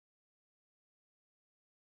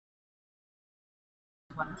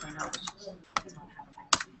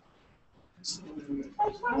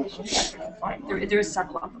Fine. There is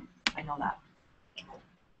several of them. I know that.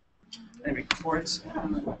 And records.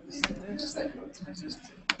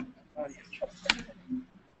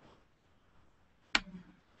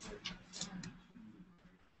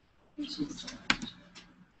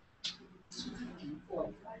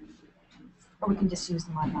 Or we can just use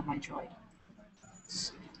the one on my Droid.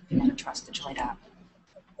 You never trust the Droid app.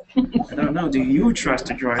 I don't know. Do you trust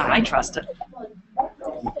the Droid app? I trust it.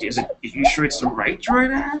 Are you sure it's the right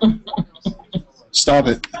Droid app? Stop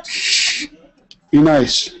it. Be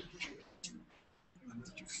nice.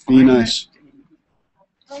 Be nice.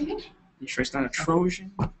 You sure it's not a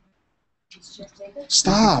Trojan?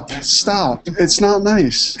 Stop. Stop. It's not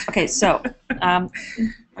nice. Okay, so I'm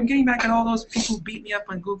getting back at all those people who beat me up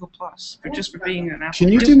on Google Plus for being an Apple. Can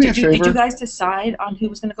you do me a favor? Did you guys decide on who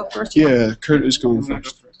was going to go first? Yeah, Khurt is going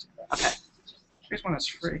first. Okay. Here's one that's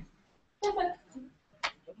free.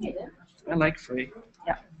 I like free.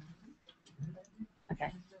 Yeah.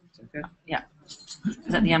 Okay. Is that good? Yeah.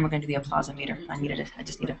 Because at the end we're going to do the applause meter. I needed it. I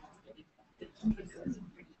just need it.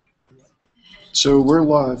 So we're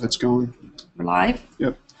live. It's going. We're live?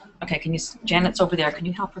 Yep. Okay, can you, Janet's over there. Can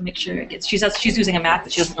you help her make sure it gets, she's using a Mac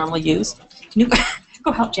that she doesn't normally use. Can you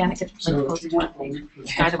go help Janet get close to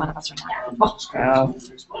it? Neither one of us are not. Oh.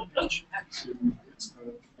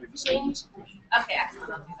 Okay,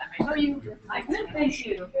 excellent. I'll do that right. How are you? I'm good, thank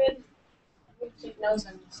you. Good. Take notes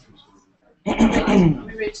and are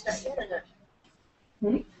we ready to start yet or not?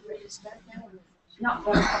 Ready to start now? Not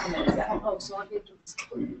for a couple minutes. Oh, so I'll give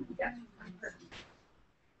you. Yeah.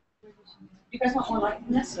 You guys want more light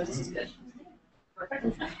than this, so this is good. Perfect.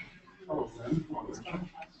 Oh,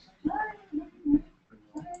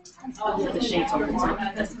 yeah, the shades over.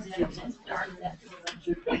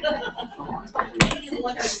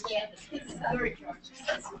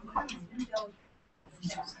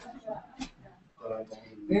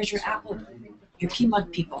 Where's your Apple? Your key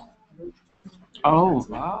mug people. Oh,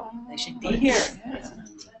 wow. They should be here.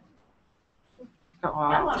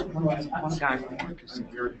 One guy from work is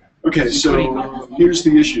here. Okay, so here's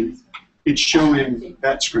the issue. It's showing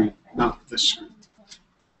that screen, not this screen.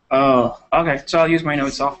 Oh, okay. So I'll use my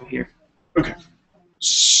notes off of here. Okay.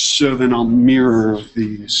 So then I'll mirror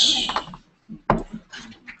these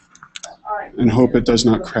and hope it does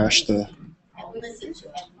not crash the...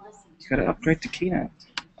 You gotta upgrade to Keynote.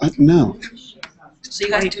 No. So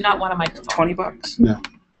you guys do not want a microphone? $20? No.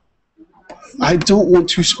 I don't want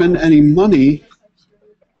to spend any money.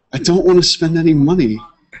 I don't want to spend any money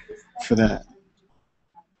for that.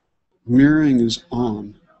 Mirroring is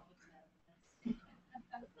on.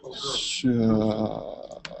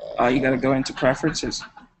 So, You gotta go into preferences.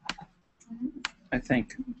 I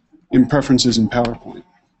think. in preferences in PowerPoint.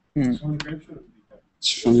 Hmm.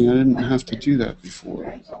 It's funny, I didn't have to do that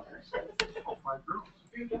before.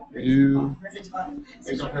 View,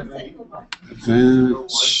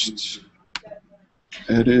 advanced,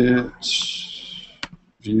 edit,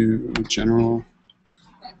 view, general.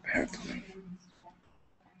 PowerPoint.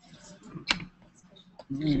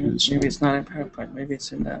 Maybe it's not in PowerPoint. Maybe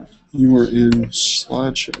it's in the. You were in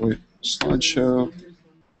slideshow. Wait, slideshow.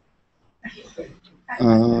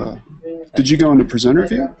 Did you go into presenter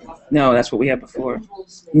view? No, that's what we had before.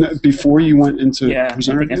 No, before you went into Yeah, I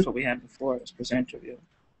presenter think that's view? what we had before. It was presenter view.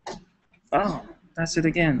 Oh, that's it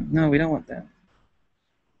again. No, we don't want that.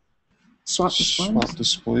 Swap displays? Swap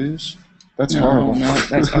displays? That's No, horrible. no,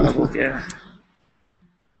 that's horrible. Yeah.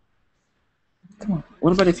 Come on.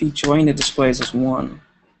 What about if you join the displays as one?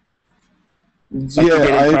 Like you did in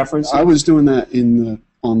Yeah, preferences? I was doing that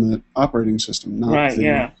on the operating system, not Right. the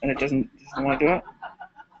Yeah, and it doesn't want to do it.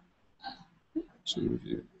 So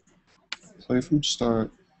review. Play from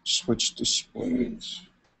start. Switch displays.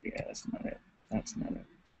 Yeah, that's not it. That's not it.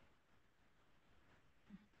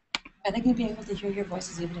 I think you'd be able to hear your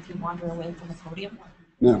voices even if you wander away from the podium.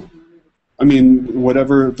 No, I mean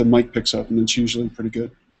whatever the mic picks up, and it's usually pretty good.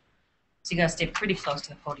 So you gotta stay pretty close to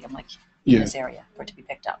the podium, like in Yeah. this area, for it to be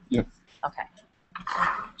picked up. Yep. Okay.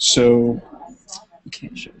 So You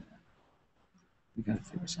can't show that. You gotta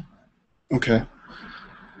figure something out. okay.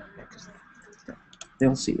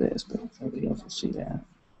 They'll see this, but nobody else will see that.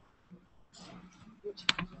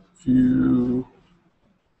 View.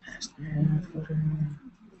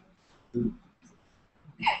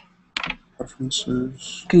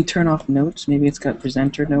 Preferences. Can you turn off notes? Maybe it's got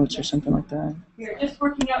presenter notes or something like that. We're just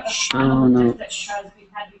working out the Show final notes. because we've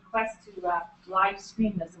had requests to live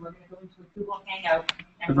stream this, and we're going to go into a Google Hangout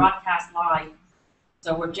and broadcast live.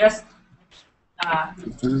 So we're just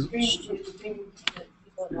Advanced.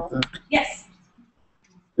 yes.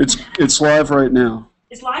 It's live right now.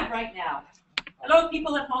 is live right now. Hello,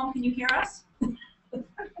 people at home, can you hear us?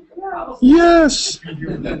 Yes!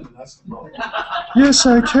 Yes,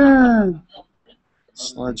 I can!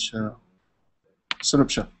 Slideshow. Sit up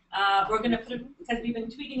show. We're going to put it, because we've been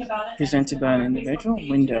tweeting about it. Presented by an individual?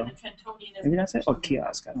 Window. Trentonian Maybe that's it? Or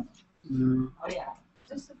kiosk, I don't know. Oh, yeah.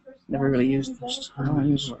 Never really used this. I don't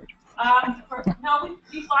use the word. No,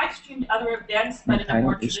 we've live streamed other events, but in a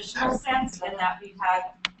more traditional sense, in that we've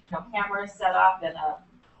had cameras set up and a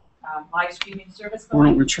live streaming service Why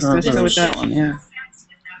don't going. we try Let's go with those? that one, yeah.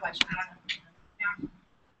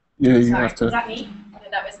 Yeah, you Sorry, have Is to. that me?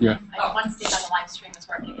 That was Yeah. me. I one state on the live stream was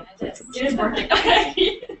working, and it is. It is working.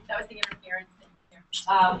 Okay. That was the interference thing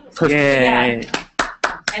here. Yay.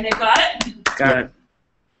 And they've got it. Got it.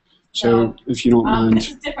 So, if you don't This mind.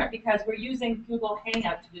 is different because we're using Google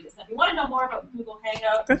Hangout to do this. Now, if you want to know more about Google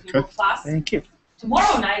Hangout, Okay. Google Plus, Thank you.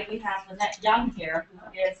 tomorrow night we have Lynette Young here,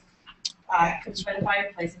 who is cooking by the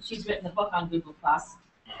fireplace, and she's written a book on Google Plus,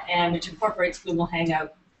 and which incorporates Google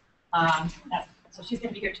Hangout. So she's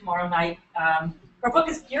going to be here tomorrow night. Her book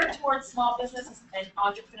is geared towards small businesses and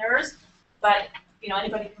entrepreneurs, but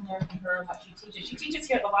anybody can learn from her what she teaches. She teaches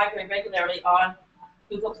here at the library regularly on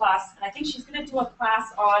Google Plus, and I think she's going to do a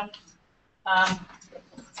class on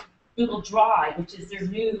Google Drive, which is their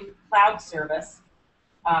new cloud service,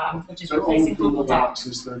 which is Their replacing old Google Docs. Docs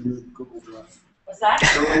is their new Google Drive. What's that?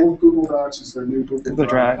 Their old Google Docs is their new Google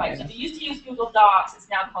Drive. Right, so if you used to use Google Docs, it's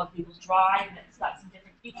now called Google Drive, and it's got some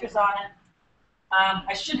different features on it.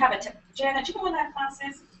 I should have it. Janet, do you know when that class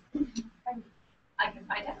is? I can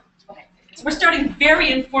find it. Okay. So we're starting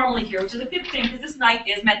very informally here, which is a good thing, because this night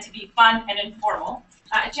is meant to be fun and informal.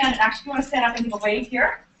 Janet, actually, you want to stand up and give a wave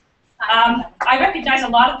here? I recognize a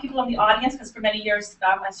lot of people in the audience, because for many years,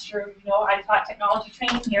 as sure you know, I taught technology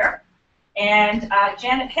training here. And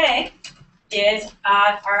Janet Hay is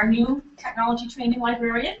our new technology training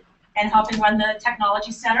librarian and helping run the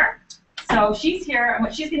technology center. So she's here, and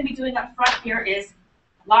what she's going to be doing up front here is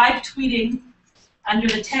live tweeting under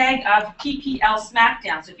the tag of PPL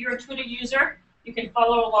Smackdown. So if you're a Twitter user, you can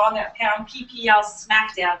follow along at pound PPL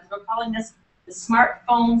Smackdown, because we're calling this the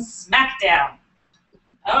Smartphone Smackdown.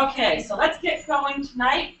 Okay, so let's get going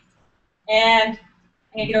tonight. And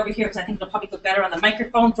I'm going to get over here because I think it'll probably look better on the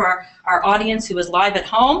microphone for our audience who is live at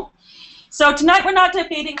home. So tonight we're not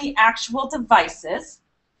debating the actual devices,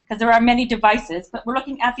 because there are many devices, but we're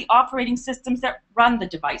looking at the operating systems that run the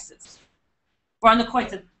devices. Or on the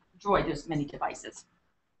points of Droid, there's many devices.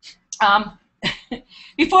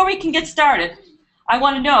 Before we can get started, I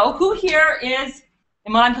want to know who here is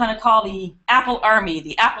in what I'm going to call the Apple Army,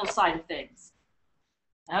 the Apple side of things.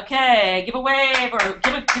 Okay, give a wave or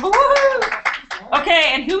give a woohoo.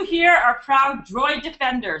 Okay, and who here are proud Droid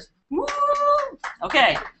defenders? Woo!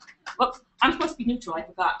 Okay. Whoops, I'm supposed to be neutral, I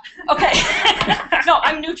forgot. Okay. No,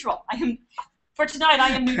 I'm neutral. For tonight, I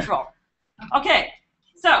am neutral. Okay,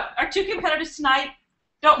 so our two competitors tonight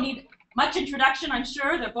don't need much introduction, I'm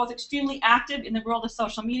sure. They're both extremely active in the world of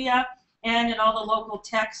social media and in all the local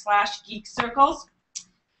tech/geek circles.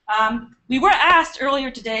 We were asked earlier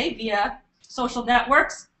today via social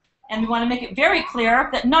networks, and we want to make it very clear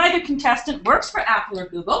that neither contestant works for Apple or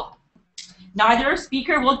Google. Neither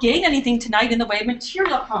speaker will gain anything tonight in the way of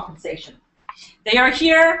material compensation. They are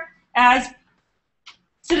here as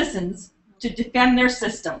citizens to defend their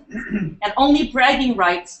system, and only bragging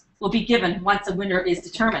rights will be given once a winner is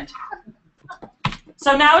determined.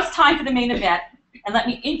 So now it's time for the main event, and let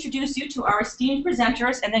me introduce you to our esteemed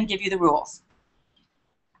presenters and then give you the rules.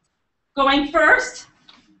 Going first,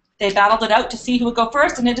 they battled it out to see who would go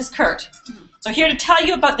first, and it is Khurt. So here to tell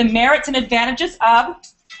you about the merits and advantages of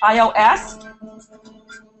iOS.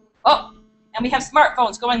 Oh, and we have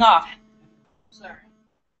smartphones going off. Sorry.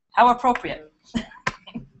 How appropriate.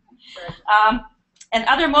 And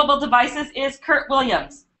other mobile devices is Khurt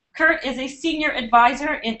Williams. Khurt is a senior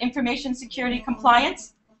advisor in information security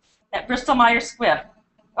compliance at Bristol-Myers Squibb.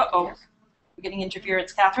 Uh-oh, we're getting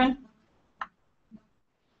interference, Catherine.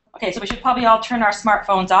 Okay, so we should probably all turn our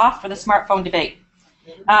smartphones off for the smartphone debate.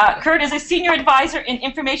 Khurt is a senior advisor in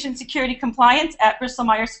information security compliance at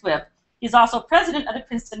Bristol-Myers Squibb. He's also president of the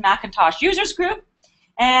Princeton Macintosh Users Group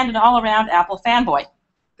and an all-around Apple fanboy.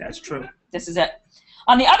 That's true. This is it.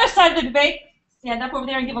 On the other side of the debate, stand up over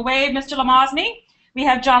there and give a wave, Mr. LeMasney. We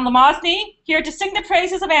have John LeMasney here to sing the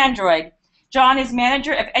praises of Android. John is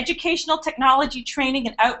manager of educational technology training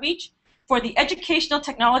and outreach for the Educational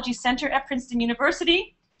Technology Center at Princeton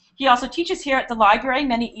University. He also teaches here at the library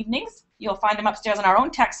many evenings. You'll find him upstairs in our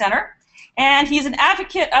own tech center. And he's an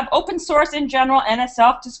advocate of open source in general and a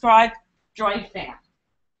self-described Droid fan.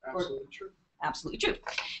 Absolutely true. Absolutely true.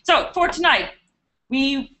 So for tonight,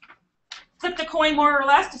 we flip the coin more or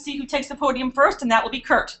less to see who takes the podium first, and that will be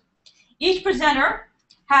Khurt. Each presenter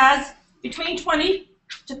has between 20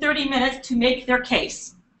 to 30 minutes to make their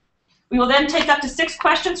case. We will then take up to 6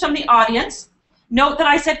 questions from the audience. Note that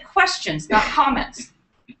I said questions, not comments.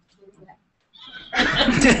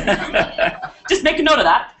 Just make a note of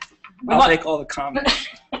that. I'll take all the comments.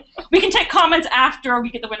 We can take comments after we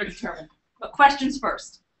get the winner determined, but questions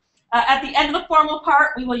first. At the end of the formal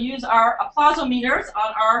part, we will use our applausometers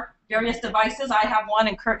on our various devices. I have one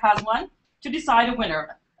and Khurt has one, to decide a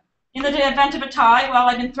winner. In the event of a tie, well,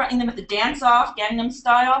 I've been threatening them with the dance-off, Gangnam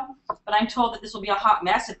Style, but I'm told that this will be a hot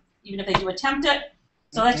mess, even if they do attempt it.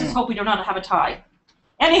 So let's just hope we do not have a tie.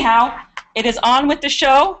 Anyhow, it is on with the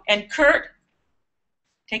show, and Khurt,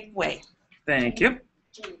 take it away. Thank you.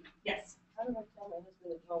 Yes. How do I tell my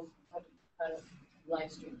husband at home how to live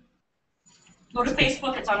stream? Go to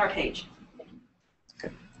Facebook, it's on our page.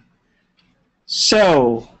 Okay.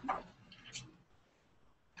 So,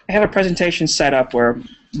 I have a presentation set up where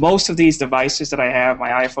most of these devices that I have, my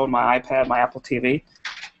iPhone, my iPad, my Apple TV,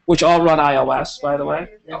 which all run iOS, by the way.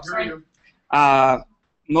 Oh, sorry.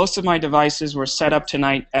 Most of my devices were set up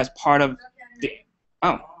tonight as part of the...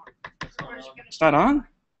 Oh. Is that on?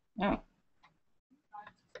 Yeah.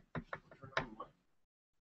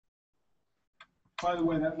 By the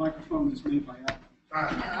way, that microphone is made by Apple.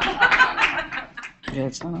 Yeah,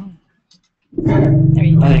 it's not on. There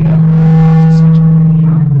you go. There you go.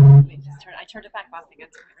 Wait, just I turned it back off again.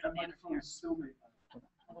 So That microphone is still made by Apple.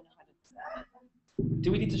 I don't know how to do that.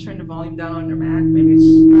 Do we need to turn the volume down on your Mac? Maybe it's...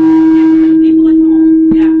 People at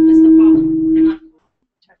home, yeah, that's the problem. Hang on.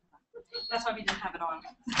 That's why we didn't have it on.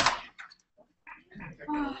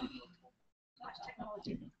 Gosh,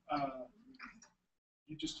 technology.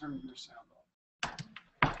 You just turned your sound off.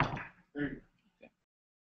 There you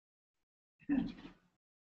go.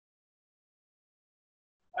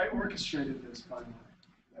 I orchestrated this, by the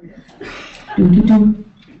way.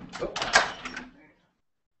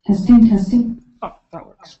 Testing, testing. Oh, that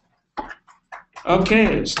works.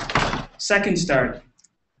 Okay, second start.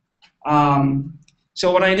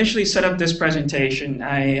 So when I initially set up this presentation,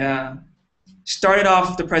 I started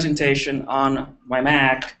off the presentation on my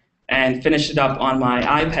Mac and finished it up on my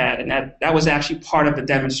iPad, and that was actually part of the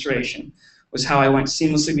demonstration, was how I went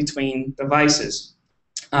seamlessly between devices.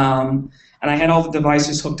 And I had all the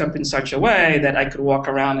devices hooked up in such a way that I could walk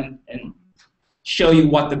around and show you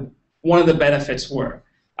what one of the benefits were.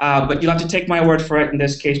 But you'll have to take my word for it in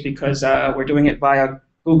this case because we're doing it via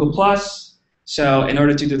Google+. So in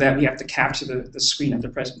order to do that, we have to capture the screen of the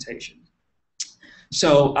presentation.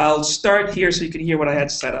 So I'll start here so you can hear what I had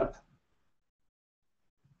set up.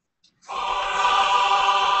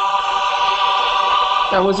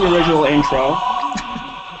 That was the original intro.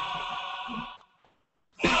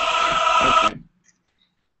 Okay.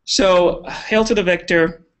 So, hail to the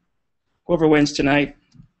victor, whoever wins tonight.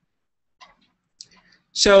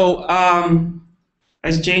 So,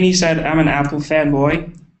 as Janie said, I'm an Apple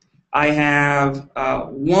fanboy. I have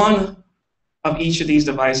one of each of these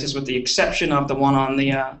devices, with the exception of the one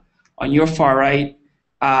on your far right.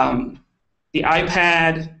 The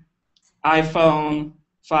iPad, iPhone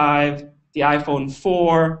 5, the iPhone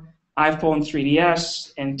 4, iPhone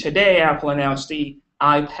 3DS, and today Apple announced the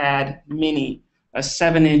iPad mini, a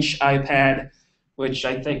 7-inch iPad, which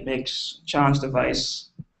I think makes John's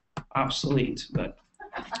device obsolete, but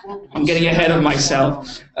I'm getting ahead of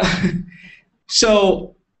myself.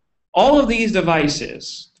 So all of these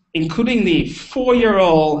devices, including the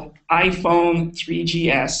 4-year-old iPhone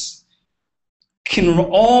 3GS, can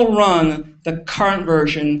all run the current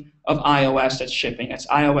version of iOS that's shipping. It's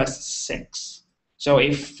iOS 6. So a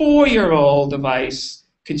 4-year-old device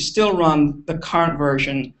can still run the current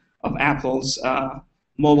version of Apple's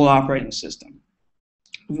mobile operating system.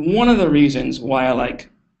 One of the reasons why I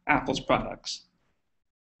like Apple's products.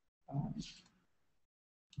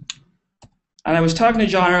 And I was talking to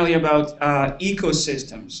John earlier about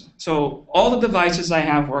ecosystems. So all the devices I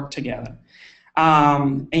have work together.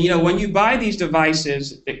 And you know, when you buy these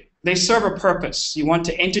devices, they serve a purpose. You want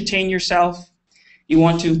to entertain yourself, you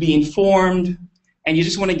want to be informed, and you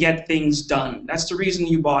just want to get things done. That's the reason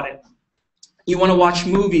you bought it. You want to watch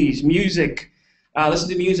movies, music, listen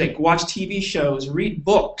to music, watch TV shows, read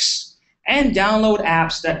books, and download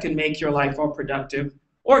apps that can make your life more productive,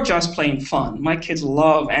 or just plain fun. My kids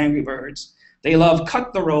love Angry Birds. They love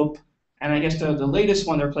Cut the Rope, and I guess the latest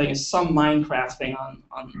one they're playing is some Minecraft thing on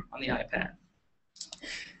the iPad.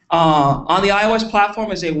 On the iOS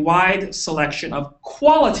platform is a wide selection of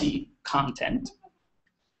quality content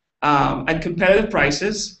at competitive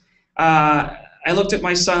prices. I looked at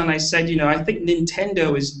my son and I said, you know, I think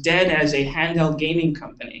Nintendo is dead as a handheld gaming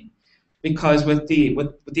company. because with the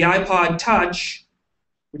iPod Touch,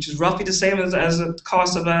 which is roughly the same as the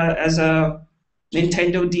cost of a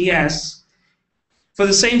Nintendo DS, for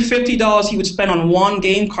the same $50 he would spend on one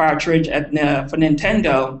game cartridge for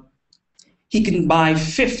Nintendo, he can buy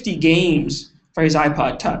 50 games for his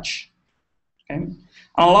iPod Touch. Okay? And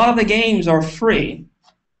a lot of the games are free.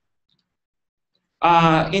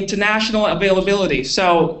 International availability.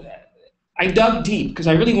 So I dug deep because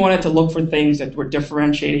I really wanted to look for things that were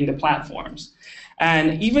differentiating the platforms.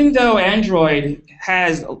 And even though Android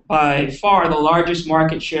has by far the largest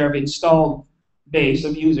market share of installed base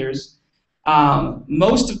of users,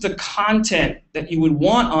 most of the content that you would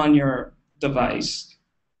want on your device,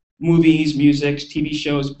 movies, music, TV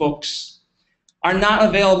shows, books, are not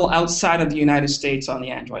available outside of the United States on the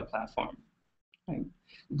Android platform. Right?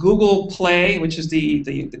 Google Play, which is the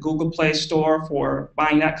Google Play Store for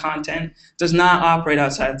buying that content, does not operate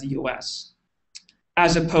outside of the US,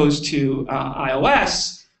 as opposed to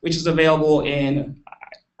iOS, which is available in,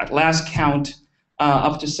 at last count,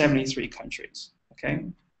 up to 73 countries. Okay?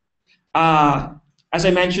 As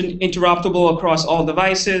I mentioned, interoperable across all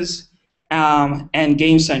devices, and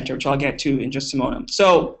Game Center, which I'll get to in just a moment.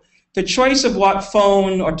 So the choice of what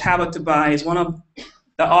phone or tablet to buy is one of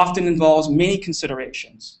that often involves many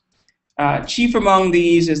considerations. Chief among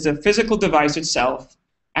these is the physical device itself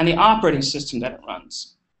and the operating system that it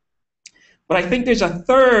runs. But I think there's a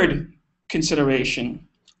third consideration: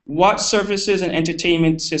 what services and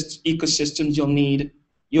entertainment ecosystems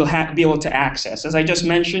you'll be able to access. As I just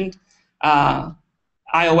mentioned,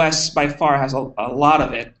 iOS by far has a lot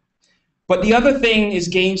of it. But the other thing is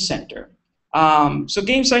Game Center. So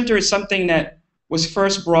Game Center is something that was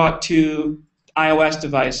first brought to iOS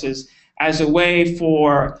devices as a way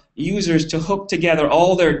for users to hook together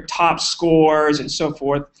all their top scores and so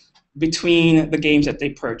forth between the games that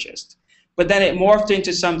they purchased. But then it morphed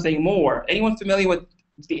into something more. Anyone familiar with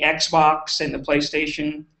the Xbox and the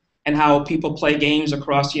PlayStation and how people play games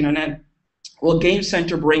across the internet? Well, Game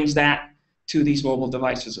Center brings that to these mobile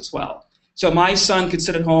devices as well. So my son could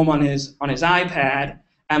sit at home on his iPad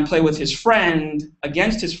and play with his friend,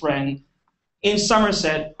 against his friend, in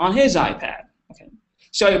Somerset on his iPad. Okay.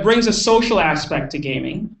 So it brings a social aspect to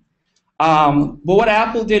gaming. But what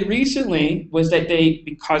Apple did recently was that they,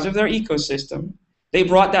 because of their ecosystem, they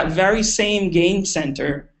brought that very same Game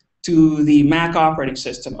Center to the Mac operating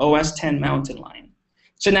system, OS X Mountain Lion.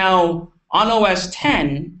 So now on OS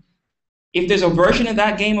X, if there's a version of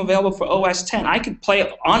that game available for OS X, I could play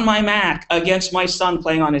it on my Mac against my son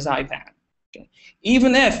playing on his iPad. Okay.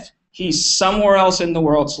 Even if he's somewhere else in the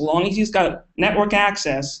world, so long as he's got network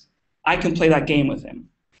access, I can play that game with him.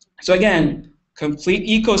 So again, complete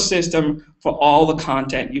ecosystem for all the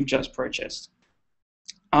content you've just purchased.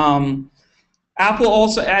 Apple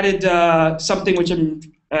also added something which I'm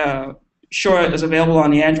sure is available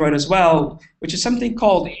on the Android as well, which is something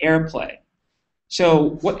called AirPlay.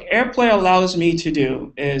 So what AirPlay allows me to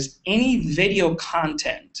do is any video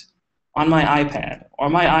content on my iPad or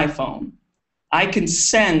my iPhone, I can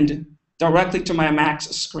send directly to my Mac's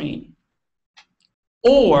screen.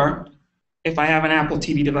 Or, if I have an Apple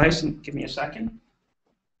TV device, and give me a second.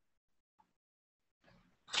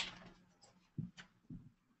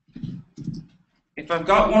 If I've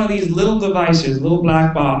got one of these little devices, little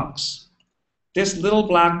black box, this little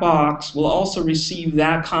black box will also receive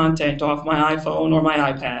that content off my iPhone or my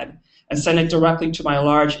iPad and send it directly to my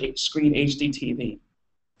large screen HD TV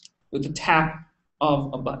with the tap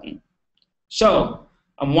of a button. So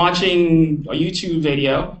I'm watching a YouTube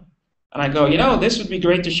video, and I go, you know, this would be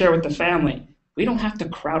great to share with the family. We don't have to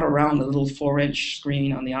crowd around the little 4-inch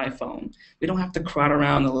screen on the iPhone. We don't have to crowd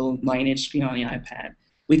around the little 9-inch screen on the iPad.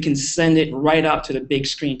 We can send it right up to the big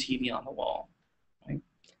screen TV on the wall, right?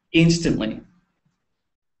 Instantly.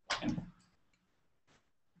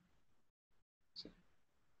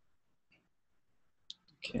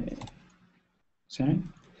 Okay. Sorry.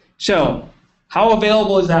 So, how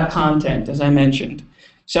available is that content, as I mentioned?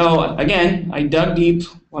 So, again, I dug deep,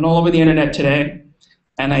 went all over the internet today,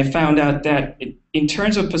 and I found out that in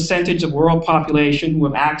terms of percentage of world population who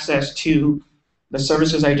have access to the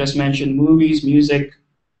services I just mentioned, movies, music,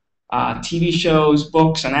 TV shows,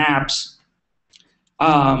 books, and apps,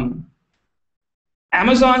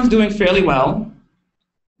 Amazon's doing fairly well,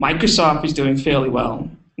 Microsoft is doing fairly well,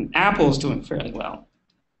 and Apple's doing fairly well.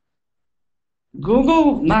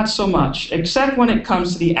 Google, not so much, except when it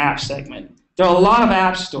comes to the app segment. There are a lot of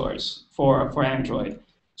app stores for Android.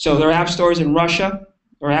 So there are app stores in Russia,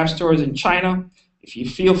 there are app stores in China. If you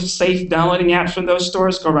feel safe downloading apps from those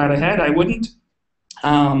stores, go right ahead. I wouldn't.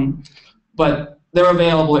 But they're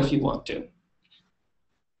available if you want to.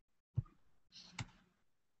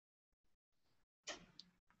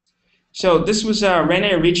 So this was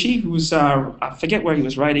Rene Ritchie, who's, I forget where he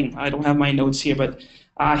was writing. I don't have my notes here, but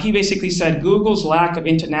he basically said Google's lack of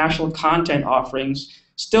international content offerings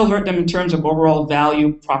still hurt them in terms of overall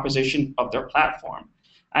value proposition of their platform.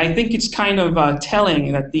 I think it's kind of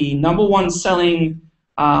telling that the #1 selling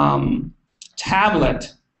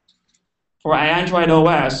tablet for Android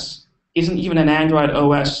OS isn't even an Android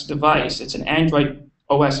OS device. It's an Android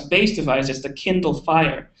OS-based device. It's the Kindle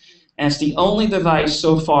Fire. And it's the only device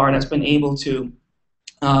so far that's been able to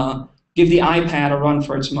give the iPad a run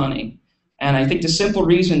for its money. And I think the simple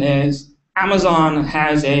reason is Amazon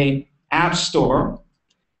has an app store,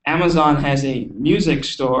 Amazon has a music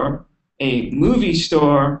store, a movie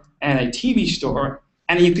store, and a TV store,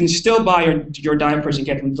 and you can still buy your diapers and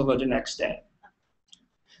get them delivered the next day.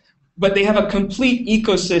 But they have a complete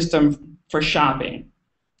ecosystem for shopping.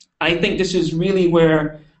 I think this is really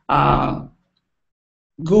where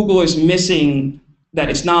Google is missing, that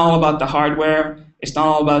it's not all about the hardware, it's not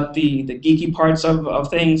all about the geeky parts of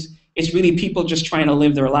things, it's really people just trying to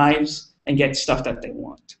live their lives and get stuff that they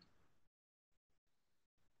want.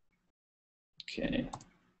 Okay.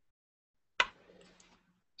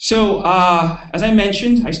 So as I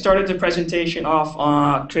mentioned, I started the presentation off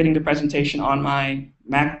on creating the presentation on my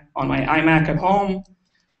Mac, on my iMac at home,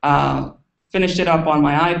 finished it up on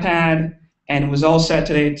my iPad, and was all set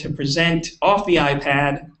today to present off the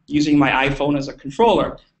iPad using my iPhone as a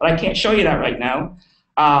controller. But I can't show you that right now.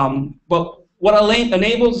 But what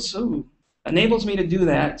enables me to do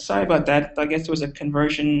that, sorry about that, I guess it was a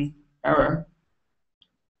conversion error,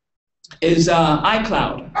 is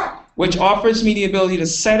iCloud, which offers me the ability to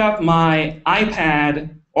set up my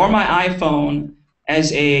iPad or my iPhone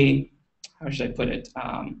as a, how should I put it,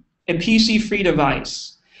 a PC-free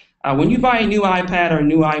device. When you buy a new iPad or a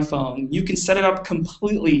new iPhone, you can set it up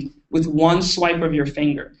completely with one swipe of your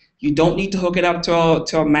finger. You don't need to hook it up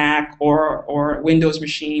to a Mac or a Windows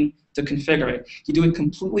machine to configure it. You do it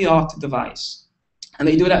completely off the device. And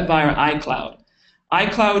they do that via iCloud.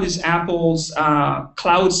 iCloud is Apple's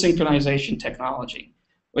cloud synchronization technology,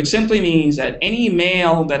 which simply means that any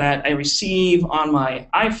mail that I receive on my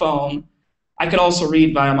iPhone, I could also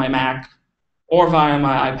read via my Mac or via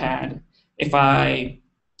my iPad. If I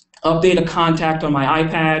update a contact on my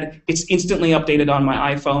iPad, it's instantly updated on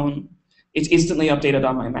my iPhone. It's instantly updated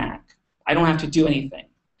on my Mac. I don't have to do anything.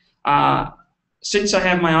 Since I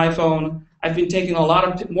have my iPhone, I've been taking a lot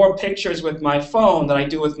of more pictures with my phone than I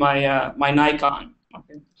do with my, my Nikon.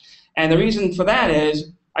 Okay? And the reason for that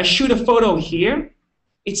is I shoot a photo here.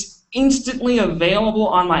 It's instantly available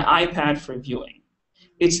on my iPad for viewing.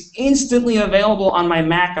 It's instantly available on my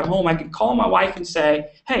Mac at home. I can call my wife and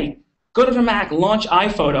say, hey, go to the Mac, launch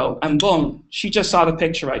iPhoto, and boom, she just saw the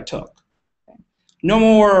picture I took. No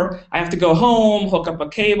more, I have to go home, hook up a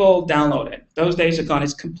cable, download it. Those days are gone.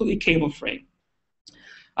 It's completely cable-free.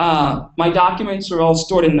 My documents are all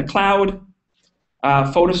stored in the cloud.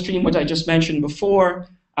 PhotoStream, which I just mentioned before.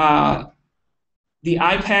 The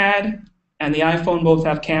iPad and the iPhone both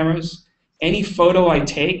have cameras. Any photo I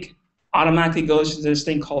take automatically goes to this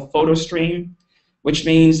thing called PhotoStream, which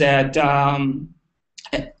means that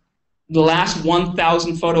the last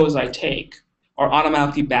 1,000 photos I take are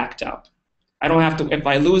automatically backed up. I don't have to, if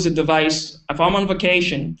I lose a device, if I'm on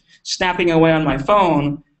vacation, snapping away on my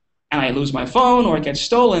phone, and I lose my phone or it gets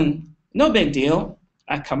stolen, no big deal.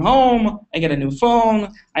 I come home, I get a new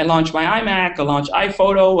phone, I launch my iMac, I launch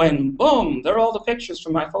iPhoto, and boom, there are all the pictures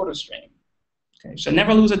from my PhotoStream. Okay, so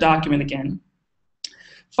never lose a document again.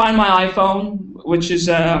 Find my iPhone, which is,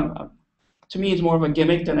 to me, is more of a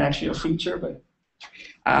gimmick than actually a feature, but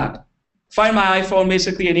Find My iPhone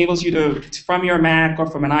basically enables you to, from your Mac or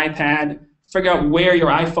from an iPad, figure out where your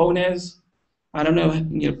iPhone is. I don't know,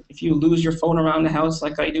 if you lose your phone around the house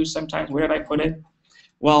like I do sometimes, where did I put it?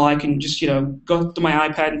 Well, I can just, go to my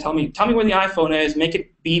iPad and tell me where the iPhone is, make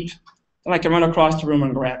it beep, and I can run across the room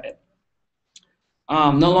and grab it.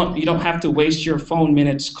 You don't have to waste your phone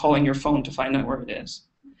minutes calling your phone to find out where it is.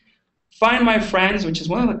 Find My Friends, which is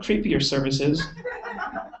one of the creepier services.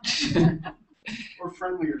 Or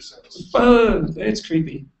friendlier services. It's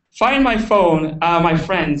creepy. Find My Phone, My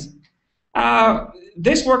Friends.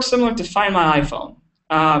 This works similar to Find My iPhone.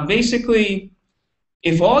 Basically,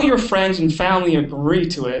 if all your friends and family agree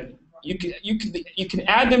to it, you can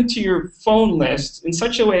add them to your phone list in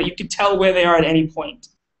such a way that you can tell where they are at any point.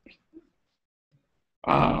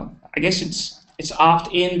 I guess it's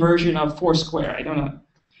opt-in version of Foursquare. I don't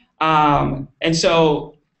know. And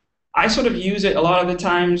so I sort of use it a lot of the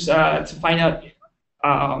times to find out,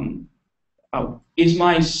 is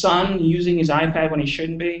my son using his iPad when he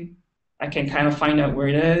shouldn't be? I can kind of find out where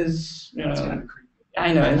it is. It's kind of creepy.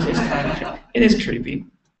 I know, it's kind of, it is creepy.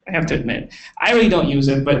 I have to admit. I really don't use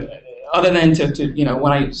it, but other than to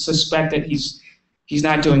when I suspect that he's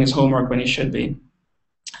not doing his homework when he should be.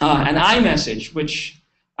 An iMessage, which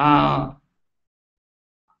was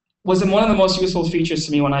one of the most useful features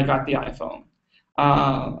to me when I got the iPhone.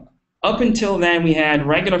 Up until then, we had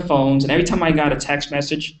regular phones, and every time I got a text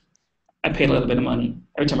message, I paid a little bit of money.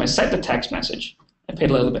 Every time I sent a text message, I paid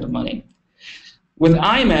a little bit of money. With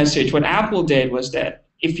iMessage, what Apple did was that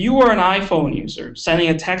if you were an iPhone user sending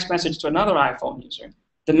a text message to another iPhone user,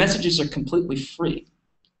 the messages are completely free.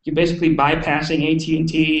 You're basically bypassing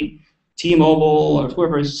AT&T, T-Mobile, or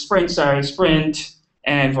whoever, Sprint,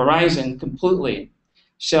 and Verizon completely.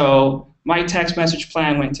 So my text message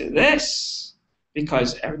plan went to this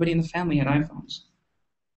because everybody in the family had iPhones.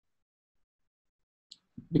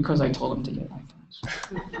 Because I told them to get iPhones.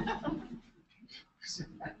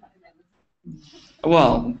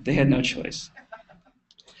 Well, they had no choice.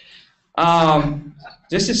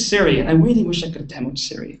 This is Siri, and I really wish I could have demoed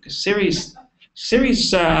Siri, because Siri's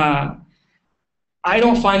I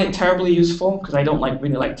don't find it terribly useful, because I don't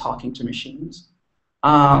really like talking to machines.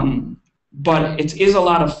 But it is a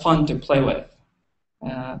lot of fun to play with.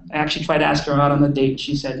 I actually tried to ask her out on the date.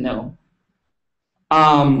 She said no.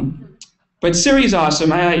 But Siri's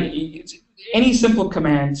awesome. Any simple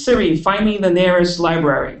command, Siri, find me the nearest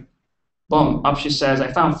library. Boom, up she says.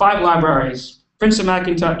 I found 5 libraries. Princeton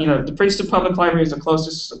McIntosh, the Princeton Public Library is the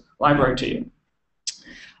closest library to you.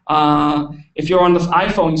 If you're on the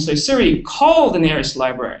iPhone, you say, Siri, call the nearest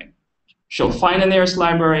library. She'll find the nearest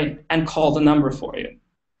library and call the number for you.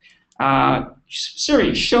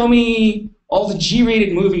 Siri, show me all the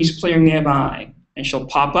G-rated movies playing nearby. And she'll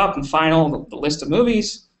pop up and find all the list of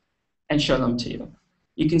movies and show them to you.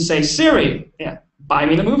 You can say, Siri, buy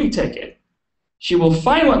me the movie ticket. She will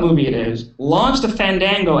find what movie it is, launch the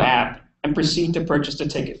Fandango app, and proceed to purchase the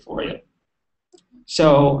ticket for you.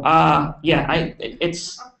 So,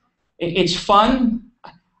 it's fun.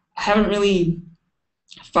 I haven't really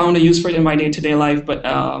found a use for it in my day-to-day life, but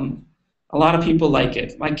a lot of people like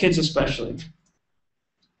it, my kids especially.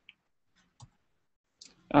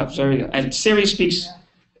 And Siri speaks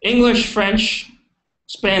English, French,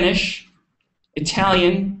 Spanish,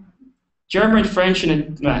 Italian, German, French,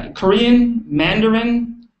 and Korean,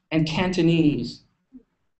 Mandarin, and Cantonese.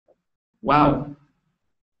 Wow.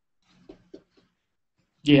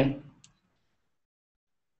 Yeah.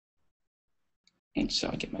 And so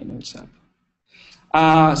I get my notes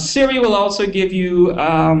up. Siri will also give you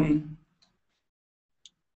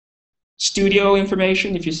studio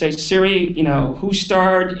information. If you say, Siri, who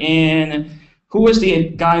was the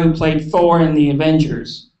guy who played Thor in the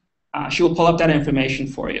Avengers? She will pull up that information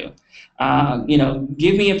for you.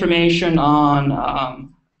 Give me information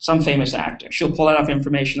on some famous actor. She'll pull that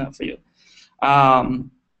information up for you.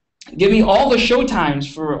 Give me all the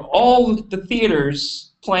showtimes for all the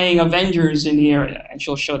theaters playing Avengers in the area, and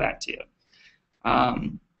she'll show that to you.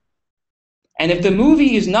 And if the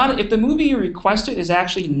movie you requested is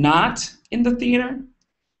actually not in the theater,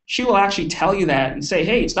 she will actually tell you that and say,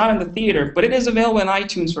 hey, it's not in the theater, but it is available in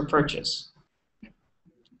iTunes for purchase.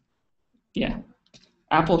 Yeah,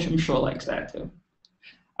 Apple, I'm sure, likes that too.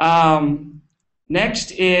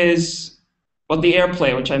 Next is the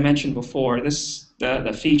AirPlay, which I mentioned before.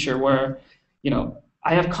 The feature where,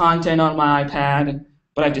 I have content on my iPad,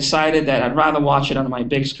 but I've decided that I'd rather watch it on my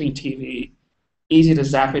big screen TV. Easy to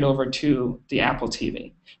zap it over to the Apple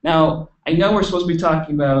TV. Now, I know we're supposed to be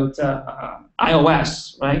talking about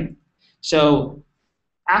iOS, right? So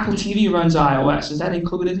Apple TV runs iOS. Is that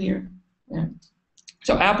included here? Yeah.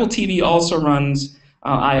 So Apple TV also runs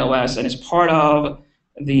iOS and is part of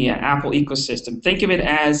the Apple ecosystem. Think of it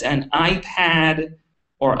as an iPad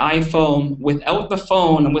or iPhone without the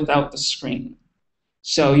phone and without the screen.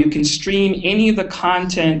 So you can stream any of the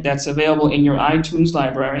content that's available in your iTunes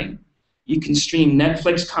library. You can stream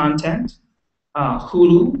Netflix content,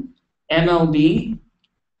 Hulu, MLB,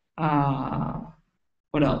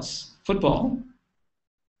 what else? Football.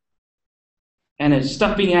 And there's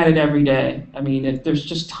stuff being added every day. I mean, there's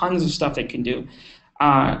just tons of stuff they can do.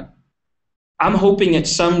 I'm hoping that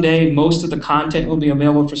someday most of the content will be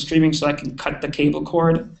available for streaming so I can cut the cable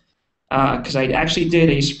cord. Because I actually did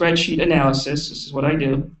a spreadsheet analysis, this is what I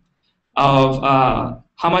do, of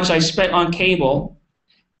how much I spent on cable.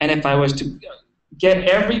 And if I was to get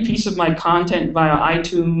every piece of my content via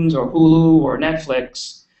iTunes or Hulu or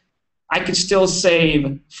Netflix, I could still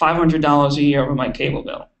save $500 a year over my cable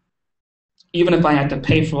bill, even if I had to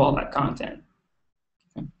pay for all that content.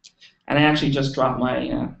 And I actually just dropped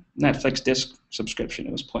my Netflix disc subscription.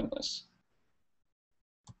 It was pointless.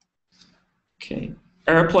 Okay,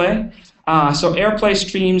 AirPlay. So AirPlay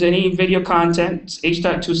streams any video content. It's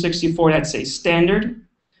H.264, that's a standard.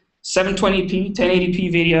 720p,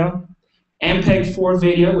 1080p video. MPEG-4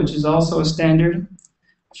 video, which is also a standard.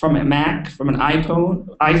 From a Mac, from an iPhone,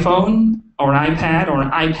 or an iPad, or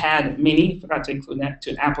an iPad mini. Forgot to include that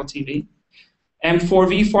to an Apple TV.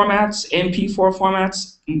 M4V formats, MP4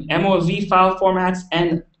 formats, MOV file formats,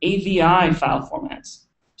 and AVI file formats.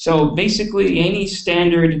 So basically, any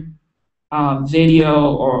standard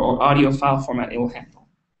video or audio file format it will handle.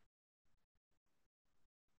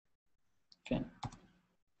 Okay.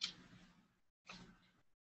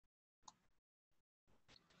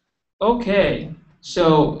 Okay,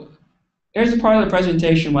 so here's the part of the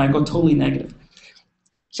presentation where I go totally negative.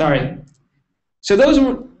 Sorry. So those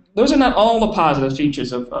are not all the positive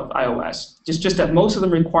features of iOS. Just that most of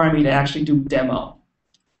them require me to actually do demo.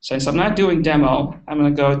 Since I'm not doing demo, I'm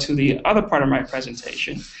going to go to the other part of my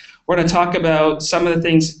presentation. We're going to talk about some of the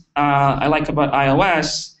things I like about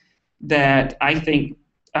iOS that I think,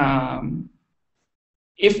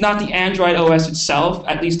 if not the Android OS itself,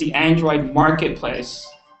 at least the Android marketplace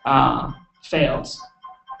fails.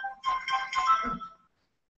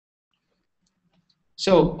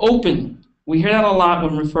 So open. We hear that a lot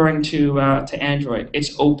when referring to Android.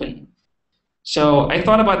 It's open. So I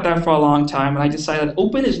thought about that for a long time, and I decided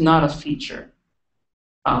open is not a feature.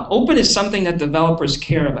 Open is something that developers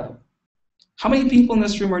care about. How many people in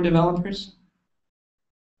this room are developers?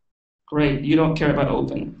 Great, you don't care about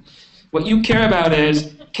open. What you care about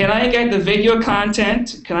is, can I get the video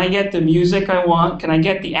content? Can I get the music I want? Can I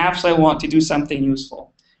get the apps I want to do something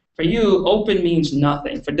useful? For you, open means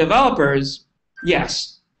nothing. For developers,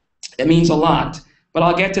 yes, it means a lot. But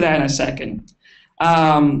I'll get to that in a second.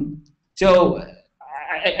 So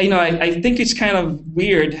I think it's kind of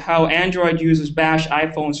weird how Android uses bash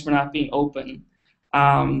iPhones for not being open.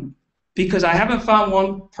 Because I haven't found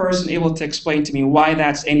one person able to explain to me why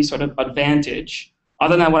that's any sort of advantage,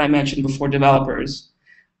 other than what I mentioned before, developers.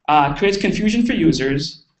 Creates confusion for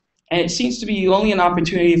users, and it seems to be only an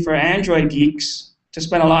opportunity for Android geeks to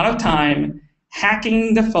spend a lot of time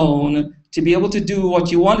hacking the phone to be able to do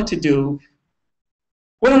what you want it to do,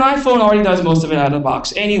 when an iPhone already does most of it out of the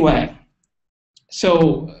box anyway.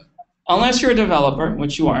 So unless you're a developer,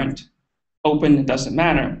 which you aren't, open, it doesn't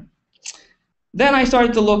matter. Then I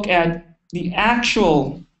started to look at the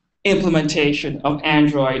actual implementation of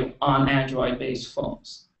Android on Android-based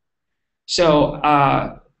phones. So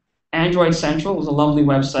Android Central is a lovely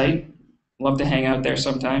website. Love to hang out there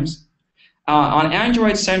sometimes. On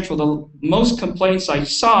Android Central, the most complaints I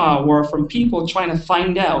saw were from people trying to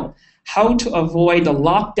find out how to avoid the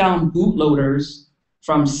lockdown bootloaders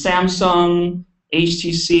from Samsung,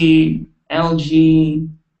 HTC, LG,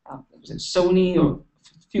 Sony, or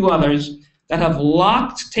a few others that have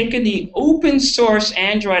taken the open source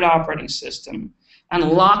Android operating system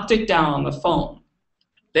and locked it down on the phone,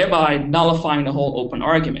 thereby nullifying the whole open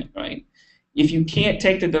argument, right? If you can't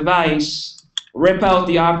take the device, rip out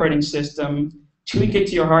the operating system, tweak it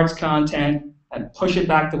to your heart's content, and push it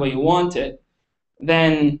back the way you want it,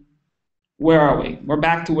 then where are we? We're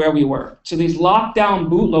back to where we were. So these lockdown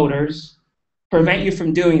bootloaders prevent you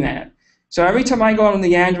from doing that. So every time I go on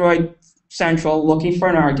the Android Central looking for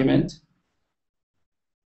an argument,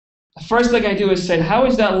 the first thing I do is say, how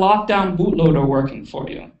is that lockdown bootloader working for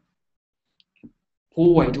you?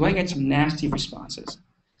 Boy, do I get some nasty responses.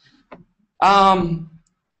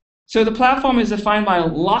 So the platform is defined by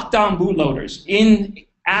lockdown bootloaders in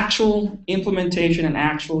actual implementation and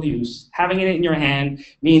actual use. Having it in your hand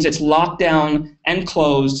means it's locked down and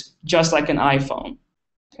closed just like an iPhone.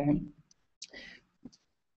 Okay?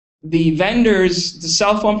 The vendors, the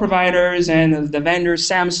cell phone providers and the vendors,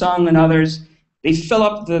 Samsung and others, they fill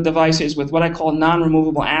up the devices with what I call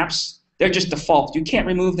non-removable apps. They're just default. You can't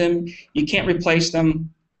remove them. You can't replace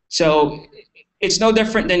them. So it's no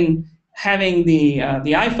different than having the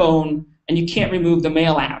iPhone and you can't remove the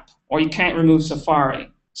Mail app or you can't remove Safari.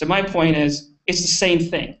 So my point is, it's the same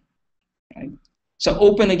thing. Okay? So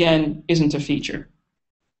open, again, isn't a feature.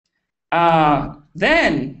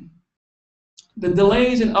 Then, the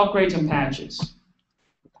delays in upgrades and patches.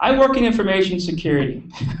 I work in information security.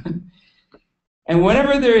 And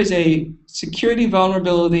whenever there is a security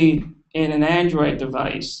vulnerability in an Android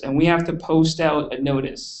device and we have to post out a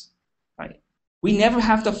notice, right? We never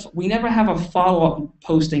have a follow-up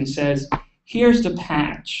posting that says, here's the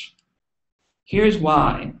patch. Here's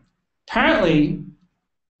why. Apparently,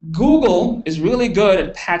 Google is really good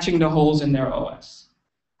at patching the holes in their OS.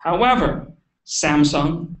 However,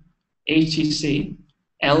 Samsung, HTC,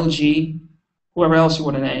 LG, whoever else you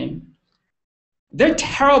want to name, they're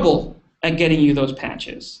terrible at getting you those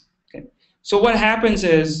patches. Okay? So what happens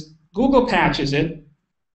is Google patches it.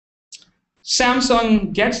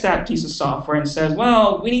 Samsung gets that piece of software and says,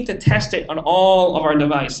 well, we need to test it on all of our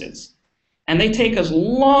devices. And they take as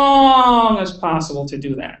long as possible to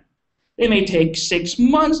do that. They may take 6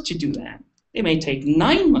 months to do that. They may take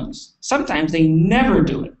 9 months. Sometimes they never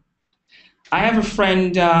do it. I have a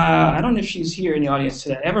friend, I don't know if she's here in the audience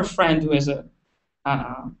today. I have a friend who has a,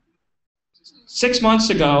 6 months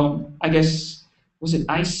ago, I guess, was it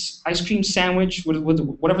ice cream sandwich with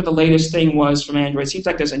whatever the latest thing was from Android. It seems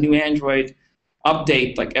like there's a new Android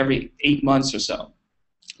update like every 8 months or so.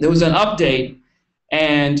 There was an update,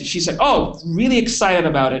 and she said, oh, really excited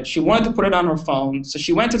about it. She wanted to put it on her phone, so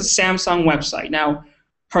she went to the Samsung website. Now,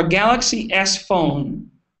 her Galaxy S phone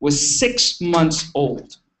was 6 months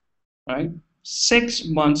old, right? 6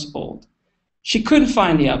 months old. She couldn't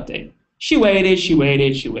find the update. She waited, she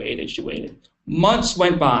waited, she waited, she waited. Months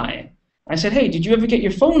went by. I said, hey, did you ever get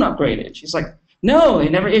your phone upgraded? She's like, no, they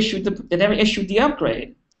never issued the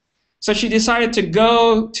upgrade. So she decided to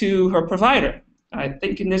go to her provider. I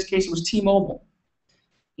think in this case it was T-Mobile.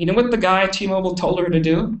 You know what the guy at T-Mobile told her to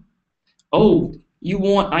do? Oh, you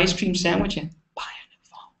want ice cream sandwich? Buy a new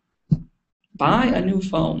phone. Buy a new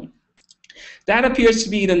phone. That appears to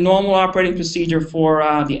be the normal operating procedure for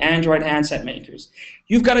the Android handset makers.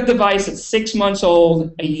 You've got a device that's 6 months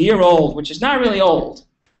old, a year old, which is not really old,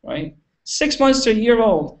 right? 6 months to a year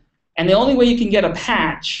old. And the only way you can get a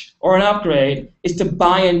patch or an upgrade is to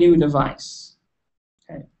buy a new device.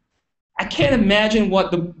 Okay? I can't imagine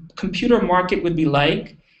what the computer market would be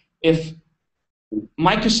like if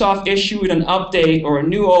Microsoft issued an update or a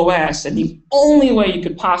new OS and the only way you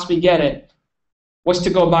could possibly get it was to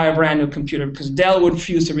go buy a brand new computer because Dell would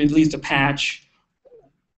refuse to release the patch,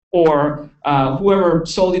 or whoever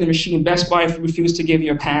sold you the machine, Best Buy, refused to give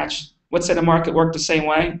you a patch. Let's say the market worked the same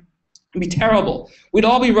way. It'd be terrible. We'd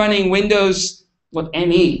all be running Windows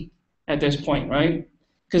NE at this point, right?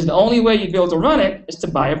 Because the only way you'd be able to run it is to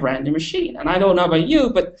buy a brand new machine. And I don't know about you,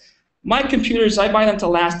 but my computers, I buy them to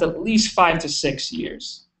last at least 5 to 6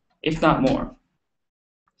 years, if not more.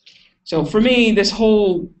 So for me, this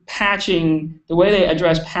whole patching, the way they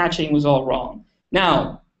address patching was all wrong.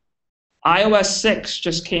 Now, iOS 6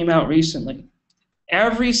 just came out recently.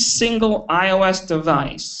 Every single iOS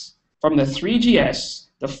device, from the 3GS,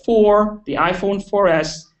 the 4, the iPhone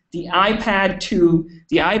 4S, the iPad 2,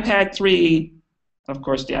 the iPad 3, of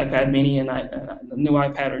course the iPad mini and the new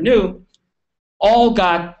iPad are new, all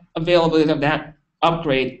got availability of that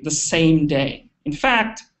upgrade the same day. In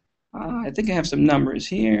fact, I think I have some numbers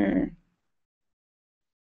here.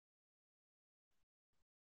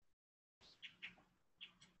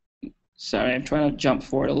 Sorry, I'm trying to jump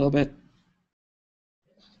forward a little bit.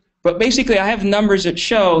 But basically, I have numbers that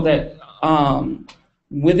show that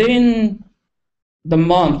within the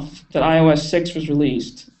month that iOS 6 was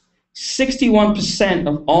released, 61%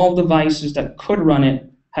 of all devices that could run it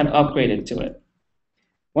had upgraded to it.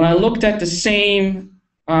 When I looked at the same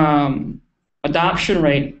adoption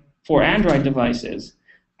rate for Android devices,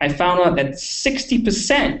 I found out that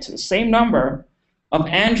 60%, the same number, of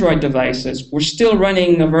Android devices were still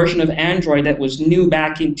running a version of Android that was new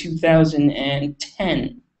back in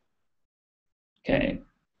 2010. Okay.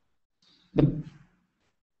 But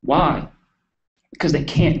why? Because they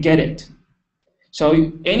can't get it.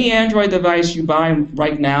 So any Android device you buy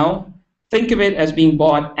right now, think of it as being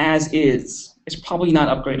bought as is. It's probably not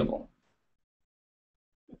upgradable.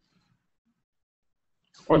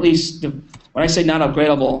 Or at least, when I say not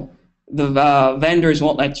upgradable, the vendors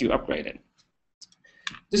won't let you upgrade it.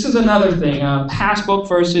 This is another thing, passbook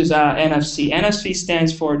versus NFC. NFC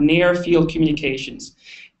stands for Near Field Communications.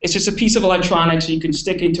 It's just a piece of electronics you can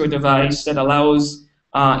stick into a device that allows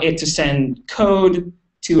it to send code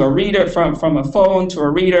to a reader, from a phone to a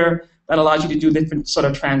reader, that allows you to do different sort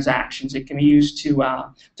of transactions. It can be used to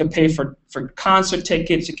pay for concert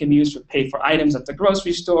tickets. It can be used to pay for items at the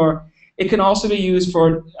grocery store. It can also be used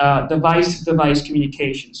for device-to-device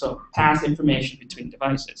communication, so pass information between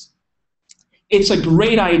devices. It's a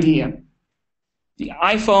great idea. The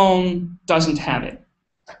iPhone doesn't have it.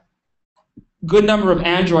 Good number of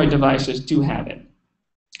Android devices do have it.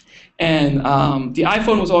 And the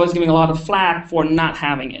iPhone was always giving a lot of flack for not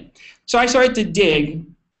having it. So I started to dig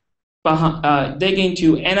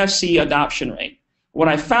into NFC adoption rate. What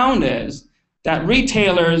I found is that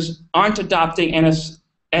retailers aren't adopting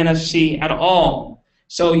NFC at all.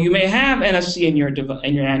 So you may have NFC in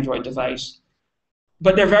your Android device,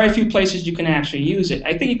 but there are very few places you can actually use it.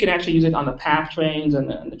 I think you can actually use it on the PATH trains and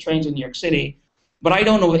the trains in New York City, but I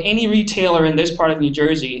don't know of any retailer in this part of New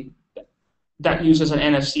Jersey that uses an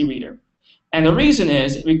NFC reader. And the reason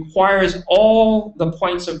is it requires all the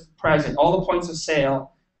points of present, all the points of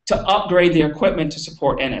sale, to upgrade their equipment to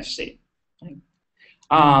support NFC.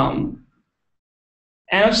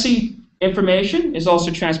 NFC information is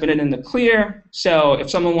also transmitted in the clear, so if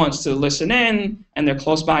someone wants to listen in and they're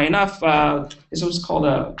close by enough, this is what's called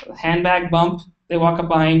a handbag bump. They walk up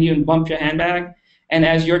behind you and bump your handbag, and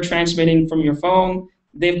as you're transmitting from your phone,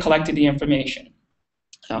 they've collected the information.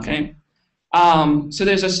 Okay? So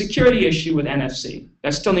there's a security issue with NFC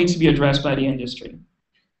that still needs to be addressed by the industry.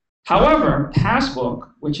 However, Passbook,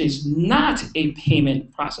 which is not a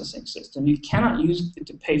payment processing system, you cannot use it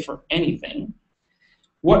to pay for anything.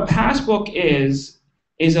 What Passbook is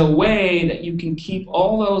a way that you can keep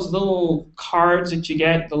all those little cards that you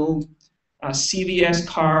get, the little CVS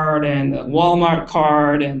card and the Walmart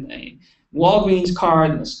card and the Walgreens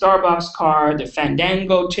card and the Starbucks card, the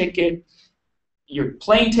Fandango ticket, your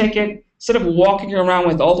plane ticket. Instead of walking around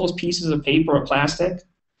with all those pieces of paper or plastic,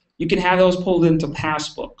 you can have those pulled into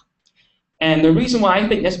Passbook. And the reason why I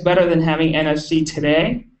think that's better than having NFC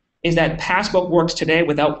today is that Passbook works today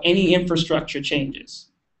without any infrastructure changes.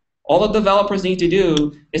 All the developers need to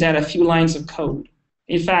do is add a few lines of code.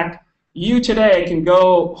 In fact, you today can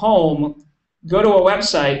go home, go to a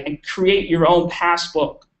website, and create your own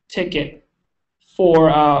Passbook ticket for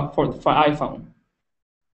iPhone.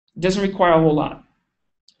 It doesn't require a whole lot.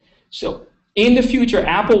 So in the future,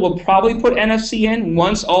 Apple will probably put NFC in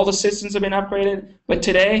once all the systems have been upgraded. But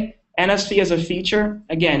today, NFC as a feature,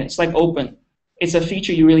 again, it's like open. It's a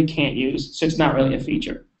feature you really can't use, so it's not really a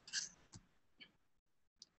feature.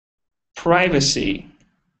 Privacy.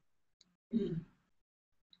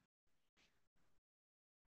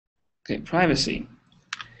 Okay, privacy.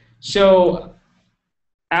 So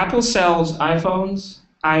Apple sells iPhones,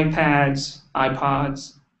 iPads,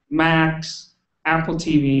 iPods, Macs, Apple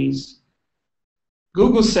TVs.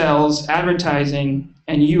 Google sells advertising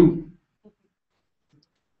and you.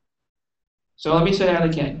 So let me say that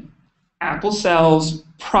again. Apple sells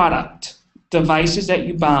product, devices that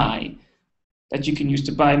you buy, that you can use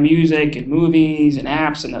to buy music and movies and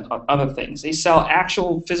apps and other things. They sell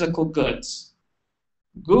actual physical goods.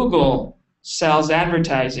 Google sells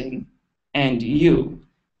advertising and you.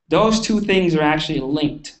 Those two things are actually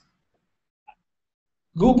linked.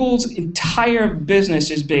 Google's entire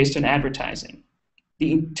business is based on advertising.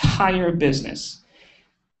 The entire business.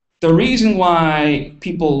 The reason why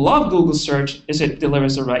people love Google search is it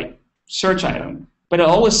delivers the right search item, but it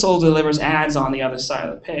also delivers ads on the other side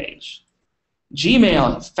of the page.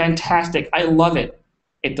 Gmail, fantastic. I love it.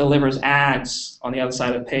 It delivers ads on the other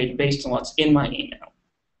side of the page based on what's in my email.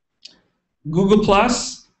 Google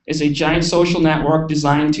Plus is a giant social network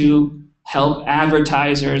designed to help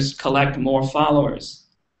advertisers collect more followers.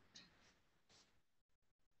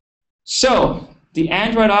 So, the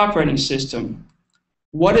Android operating system.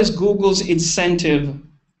 What is Google's incentive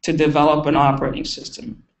to develop an operating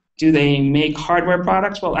system? Do they make hardware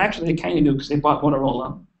products? Well, actually, they kind of do because they bought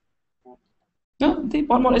Motorola. No, they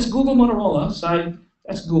bought Motorola. It's Google Motorola, so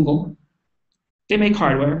that's Google. They make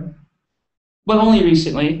hardware. Well, only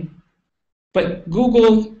recently. But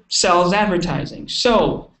Google sells advertising.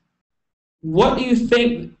 So, what do you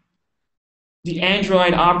think the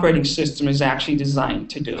Android operating system is actually designed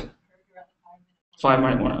to do?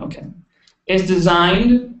 5.1, okay. It's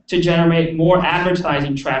designed to generate more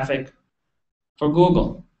advertising traffic for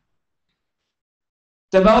Google.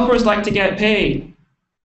 Developers like to get paid.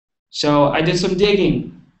 So I did some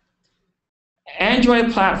digging.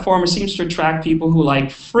 Android platform seems to attract people who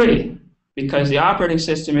like free because the operating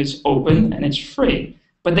system is open and it's free.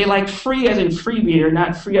 But they like free as in freebie,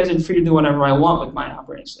 not free as in free to do whatever I want with my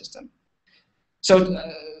operating system. So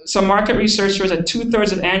some market research shows that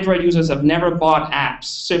 2/3 of Android users have never bought apps.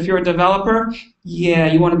 So if you're a developer,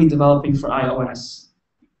 yeah, you want to be developing for iOS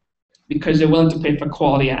because they're willing to pay for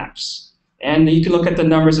quality apps. And you can look at the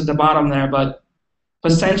numbers at the bottom there, but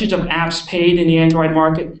percentage of apps paid in the Android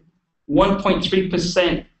market,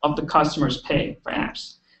 1.3% of the customers pay for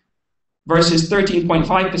apps versus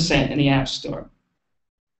 13.5% in the App Store.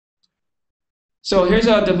 So here's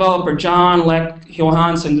a developer, John Lek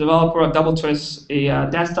Johansson, developer of Double Twist, a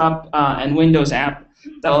desktop and Windows app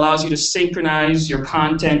that allows you to synchronize your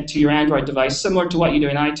content to your Android device, similar to what you do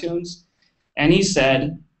in iTunes. And he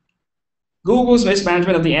said, Google's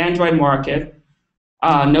mismanagement of the Android market,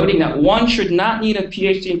 noting that one should not need a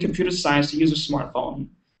PhD in computer science to use a smartphone,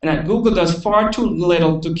 and that Google does far too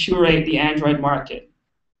little to curate the Android market.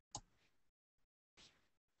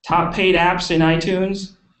 Top paid apps in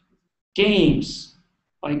iTunes, games,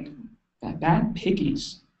 like Bad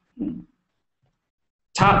Piggies.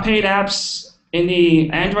 Top paid apps in the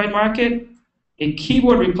Android market, a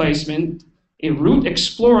keyboard replacement, a root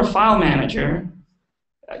explorer file manager,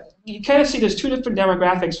 you kind of see there's two different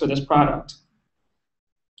demographics for this product.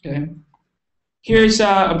 Okay. Here's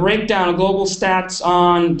a breakdown of global stats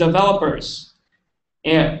on developers.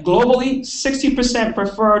 Globally, 60%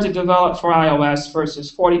 prefer to develop for iOS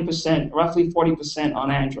versus 40%, roughly 40% on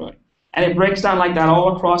Android. And it breaks down like that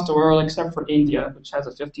all across the world except for India, which has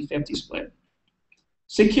a 50-50 split.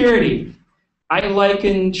 Security. I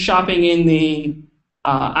liken shopping in the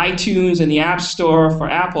iTunes and the App Store for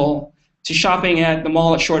Apple to shopping at the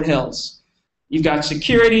mall at Short Hills. You've got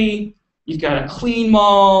security, you've got a clean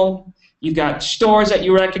mall, you've got stores that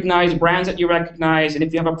you recognize, brands that you recognize, and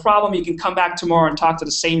if you have a problem, you can come back tomorrow and talk to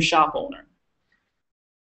the same shop owner.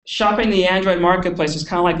 Shopping the Android marketplace is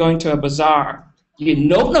kind of like going to a bazaar. You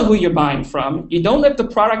don't know who you're buying from. You don't know if the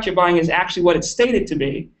product you're buying is actually what it's stated to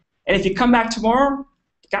be. And if you come back tomorrow,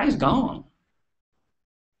 the guy's gone.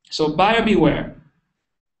 So buyer beware.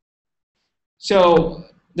 So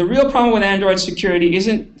the real problem with Android security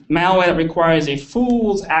isn't malware that requires a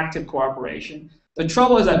fool's active cooperation. The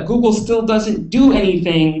trouble is that Google still doesn't do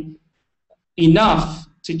anything enough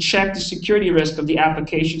to check the security risk of the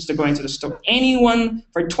applications that are going to the store. Anyone,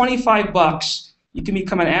 for 25 bucks, you can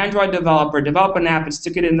become an Android developer, develop an app, and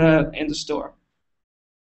stick it in the store.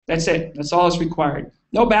 That's it. That's all that's required.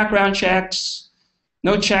 No background checks.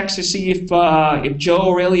 No checks to see if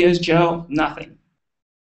Joe really is Joe. Nothing.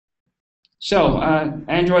 So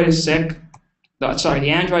Android is sick. Sorry, the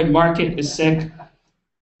Android market is sick.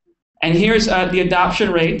 And here's the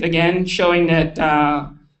adoption rate, again, showing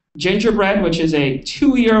that Gingerbread, which is a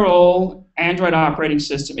 2-year-old Android operating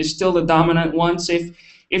system, is still the dominant one. So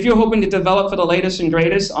if you're hoping to develop for the latest and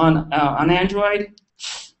greatest on Android,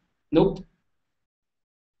 nope.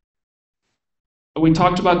 We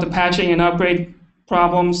talked about the patching and upgrade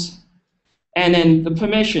problems. And then the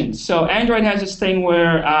permissions. So Android has this thing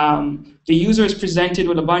where the user is presented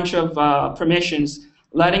with a bunch of permissions,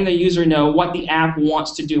 letting the user know what the app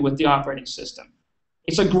wants to do with the operating system.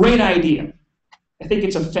 It's a great idea. I think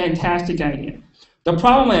it's a fantastic idea. The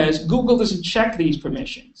problem is Google doesn't check these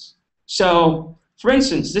permissions. So, for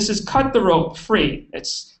instance, this is Cut the Rope free.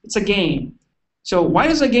 It's a game. So why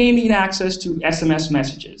does a game need access to SMS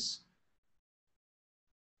messages?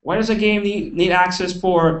 Why does a game need access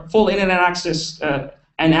for full internet access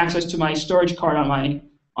and access to my storage card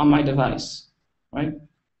on my device? Right?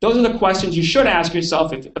 Those are the questions you should ask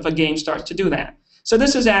yourself if a game starts to do that. So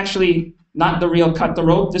this is actually not the real Cut the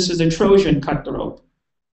Rope. This is a Trojan Cut the Rope.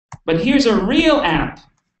 But here's a real app.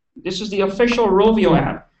 This is the official Rovio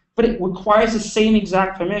app, but it requires the same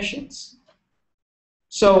exact permissions.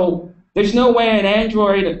 So there's no way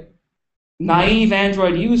an naive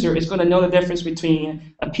Android user is going to know the difference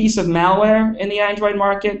between a piece of malware in the Android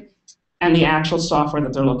market and the actual software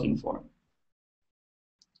that they're looking for.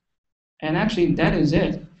 And actually, that is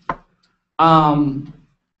it.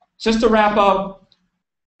 Just to wrap up,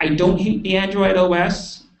 I don't hate the Android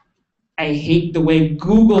OS. I hate the way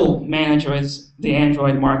Google manages the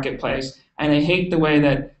Android marketplace, and I hate the way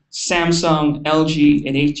that Samsung, LG,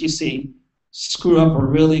 and HTC screw up a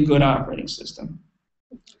really good operating system.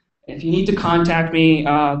 If you need to contact me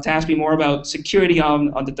to ask me more about security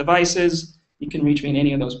on the devices, you can reach me in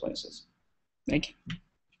any of those places. Thank you.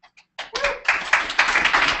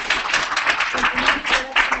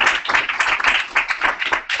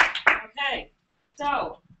 Okay,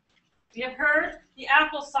 so we have heard the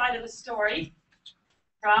Apple side of the story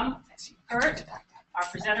from Khurt. Our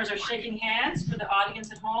presenters are shaking hands for the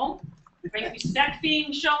audience at home. Great respect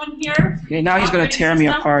being shown here. Okay, now he's going to tear me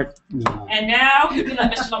apart. And now we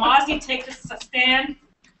let Mr. LeMasney take this stand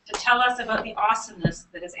to tell us about the awesomeness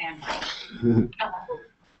that is Android.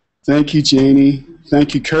 Thank you, Janie.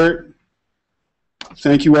 Thank you, Khurt.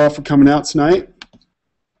 Thank you all for coming out tonight.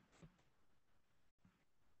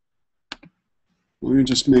 Let me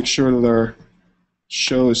just make sure that our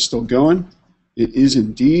show is still going. It is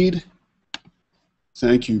indeed.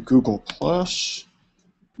 Thank you, Google+.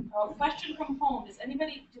 Question from home. Do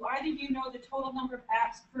either of you know the total number of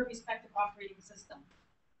apps per respective operating system?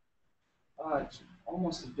 It's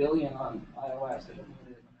almost 1 billion on iOS.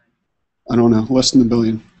 I don't know, less than 1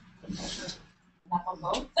 billion. Enough on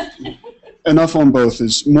both? Enough on both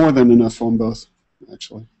is more than enough on both,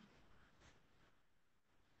 actually.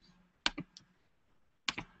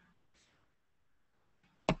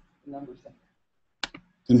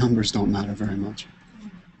 The numbers don't matter very much.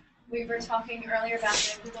 We were talking earlier about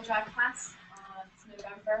the Google Drive class. It's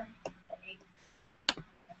November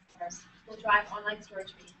 8th. Google Drive online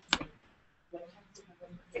storage meeting.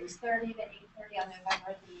 6:30 to 8:30 on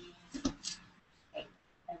November the 8th.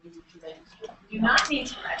 You do not need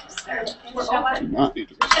to register. Show up Do not need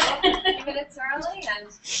to register. 2 minutes early and get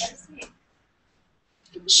a seat.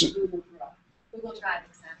 So, Google Drive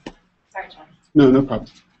example. Sorry, John. no problem.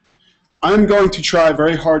 I'm going to try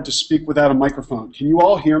very hard to speak without a microphone. Can you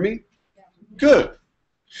all hear me? Good.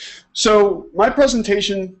 So my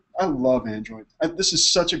presentation, I love Android. This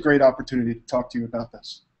is such a great opportunity to talk to you about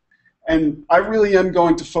this. And I really am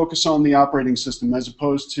going to focus on the operating system as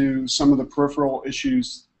opposed to some of the peripheral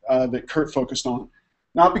issues that Khurt focused on.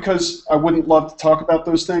 Not because I wouldn't love to talk about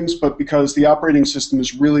those things, but because the operating system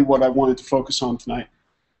is really what I wanted to focus on tonight.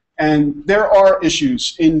 And there are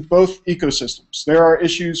issues in both ecosystems. There are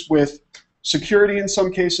issues with security in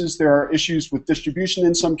some cases. There are issues with distribution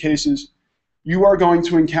in some cases. You are going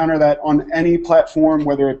to encounter that on any platform,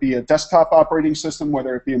 whether it be a desktop operating system,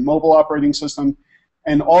 whether it be a mobile operating system.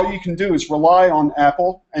 And all you can do is rely on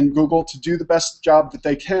Apple and Google to do the best job that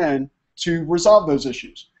they can to resolve those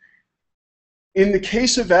issues. In the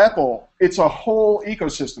case of Apple, it's a whole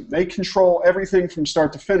ecosystem. They control everything from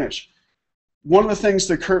start to finish. One of the things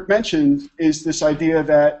that Khurt mentioned is this idea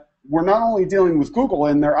that we're not only dealing with Google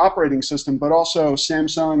and their operating system, but also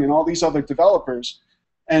Samsung and all these other developers.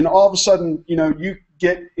 And all of a sudden, you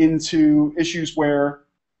get into issues where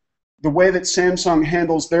the way that Samsung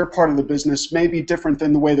handles their part of the business may be different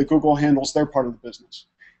than the way that Google handles their part of the business.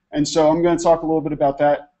 And so I'm going to talk a little bit about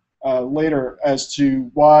that later as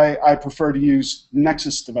to why I prefer to use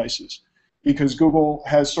Nexus devices, because Google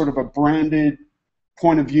has sort of a branded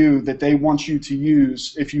point of view that they want you to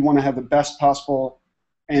use if you want to have the best possible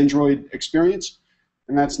Android experience,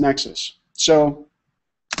 and that's Nexus. So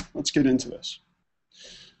let's get into this.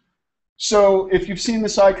 So if you've seen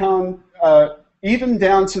this icon, even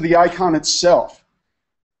down to the icon itself,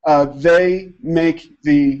 they make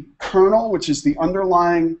the kernel, which is the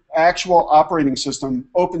underlying actual operating system,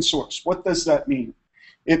 open source. What does that mean?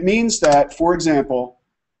 It means that, for example,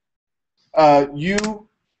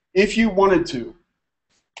 if you wanted to,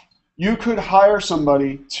 you could hire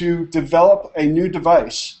somebody to develop a new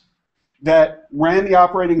device that ran the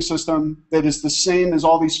operating system that is the same as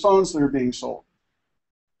all these phones that are being sold.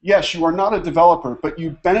 Yes, you are not a developer, but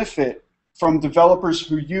you benefit from developers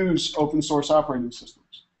who use open source operating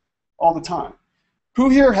systems all the time. Who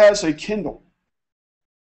here has a Kindle?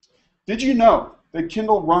 Did you know that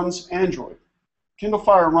Kindle runs Android? Kindle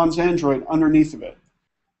Fire runs Android underneath of it.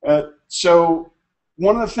 So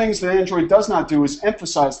one of the things that Android does not do is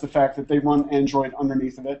emphasize the fact that they run Android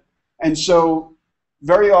underneath of it. And so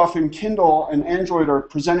very often Kindle and Android are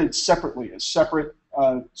presented separately as separate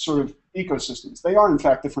sort of ecosystems. They are in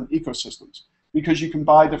fact different ecosystems because you can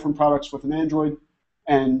buy different products with an Android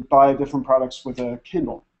and buy different products with a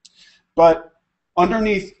Kindle. But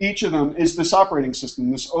underneath each of them is this operating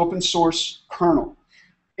system, this open source kernel.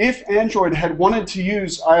 If Android had wanted to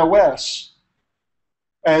use iOS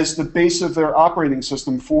as the base of their operating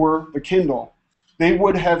system for the Kindle, they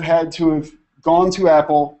would have had to have gone to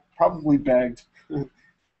Apple, probably begged,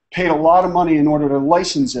 paid a lot of money in order to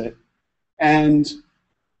license it, and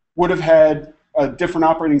would have had a different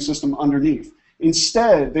operating system underneath.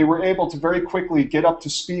 Instead, they were able to very quickly get up to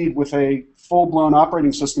speed with a full-blown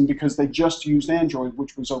operating system because they just used Android,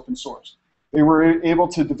 which was open source. They were able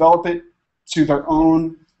to develop it to their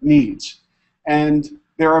own needs. And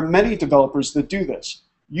there are many developers that do this.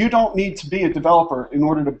 You don't need to be a developer in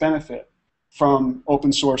order to benefit from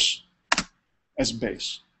open source as a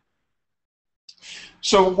base.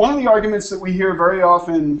 So one of the arguments that we hear very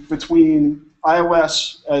often between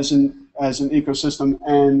iOS as an ecosystem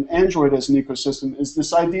and Android as an ecosystem is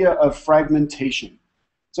this idea of fragmentation.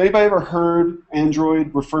 Has anybody ever heard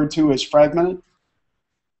Android referred to as fragmented?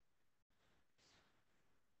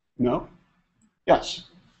 No? Yes.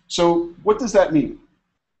 So what does that mean?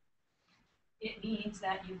 It means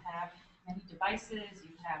that you have many devices,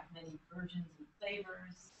 you have many versions and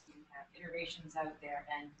flavors, you have iterations out there,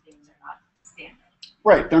 and things are not standard.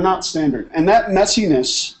 Right, they're not standard. And that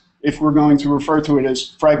messiness, if we're going to refer to it as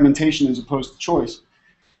fragmentation as opposed to choice,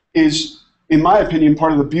 is, in my opinion,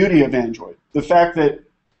 part of the beauty of Android. The fact that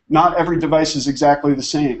not every device is exactly the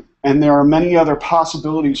same, and there are many other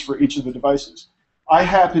possibilities for each of the devices. I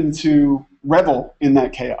happen to revel in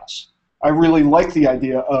that chaos. I really like the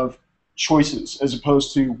idea of choices as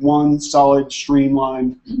opposed to one solid,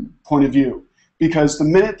 streamlined point of view. Because the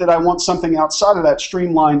minute that I want something outside of that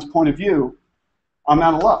streamlined point of view, I'm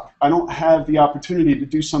out of luck. I don't have the opportunity to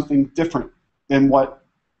do something different than what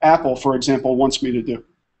Apple, for example, wants me to do.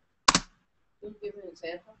 Can you give an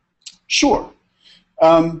example? Sure.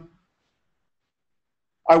 I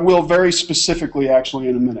will very specifically, actually,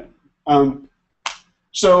 in a minute.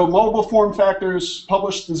 So multiple form factors,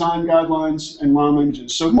 published design guidelines, and ROM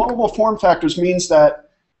images. So multiple form factors means that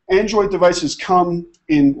Android devices come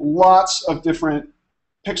in lots of different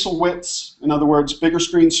pixel widths, in other words, bigger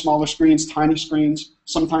screens, smaller screens, tiny screens,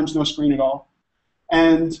 sometimes no screen at all.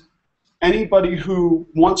 And anybody who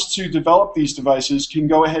wants to develop these devices can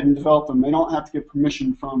go ahead and develop them. They don't have to get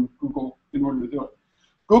permission from Google in order to do it.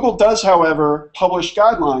 Google does, however, publish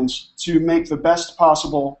guidelines to make the best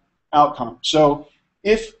possible outcome. So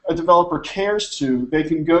if a developer cares to, they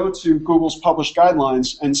can go to Google's published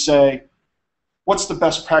guidelines and say, what's the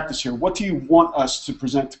best practice here? What do you want us to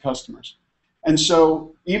present to customers? And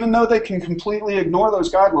so even though they can completely ignore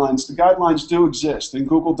those guidelines, the guidelines do exist, and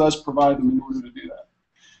Google does provide them in order to do that.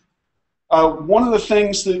 One of the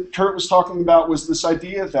things that Khurt was talking about was this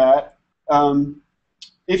idea that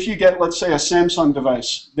if you get, let's say, a Samsung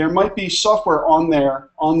device, there might be software on there,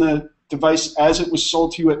 on the device as it was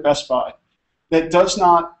sold to you at Best Buy, that does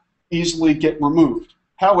not easily get removed.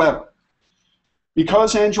 However,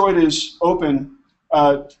 because Android is open,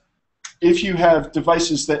 if you have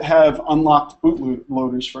devices that have unlocked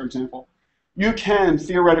bootloaders, for example, you can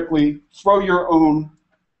theoretically throw your own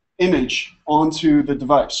image onto the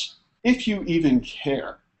device, if you even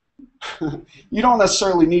care. You don't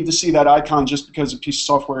necessarily need to see that icon just because a piece of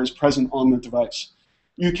software is present on the device.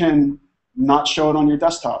 You can not show it on your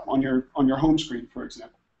desktop, on your home screen, for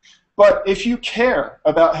example. But if you care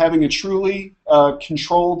about having a truly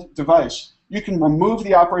controlled device, you can remove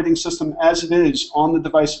the operating system as it is on the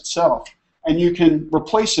device itself, and you can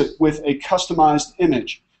replace it with a customized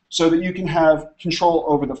image so that you can have control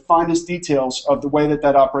over the finest details of the way that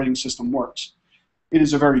that operating system works. It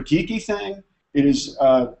is a very geeky thing. It is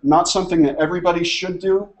not something that everybody should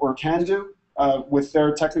do or can do with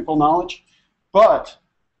their technical knowledge, but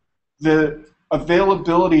the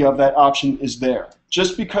availability of that option is there.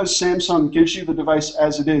 Just because Samsung gives you the device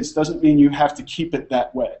as it is doesn't mean you have to keep it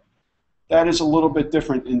that way. That is a little bit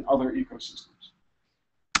different in other ecosystems.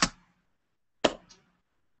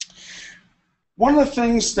 One of the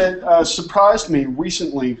things that surprised me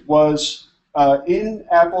recently was in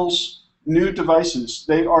Apple's new devices,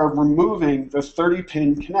 they are removing the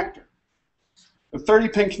 30-pin connector. The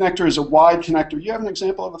 30-pin connector is a wide connector. Do you have an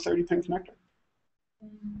example of a 30-pin connector?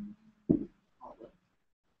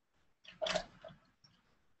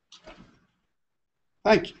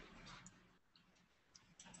 Thank you.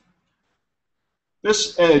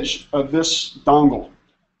 This edge of this dongle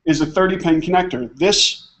is a 30-pin connector.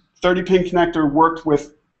 This 30-pin connector worked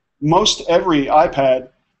with most every iPad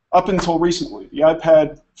up until recently. The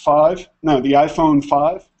iPad 5, no, the iPhone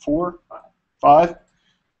 5, 4, 5,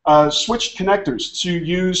 switched connectors to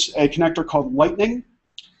use a connector called Lightning.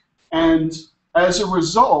 And as a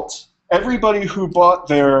result, everybody who bought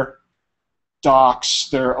their docks,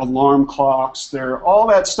 their alarm clocks, all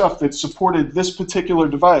that stuff that supported this particular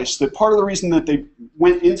device, that part of the reason that they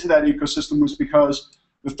went into that ecosystem was because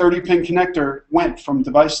the 30-pin connector went from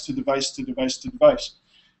device to device to device to device.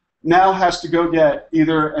 Now has to go get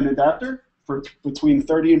either an adapter for between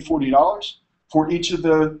 $30 and $40 for each of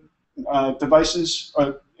the devices,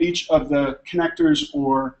 each of the connectors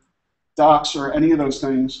or docks or any of those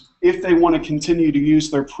things, if they want to continue to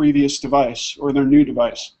use their previous device or their new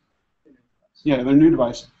device. Yeah, their new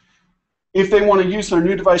device. If they want to use their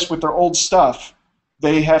new device with their old stuff,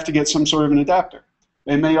 they have to get some sort of an adapter.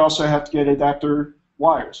 They may also have to get adapter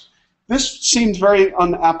wires. This seemed very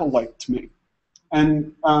un-Apple-like to me.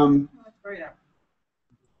 And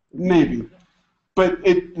maybe. But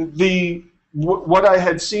what I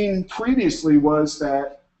had seen previously was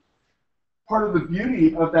that part of the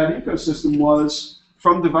beauty of that ecosystem was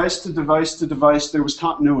from device to device to device, there was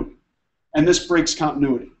continuity. And this breaks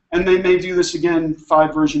continuity. And they may do this again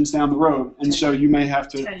 5 versions down the road, and so you may have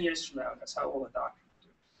to... 10 years from now, that's how old a dock can do.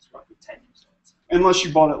 It's roughly 10 years old. Unless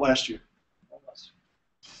you bought it last year.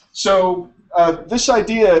 So this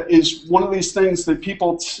idea is one of these things that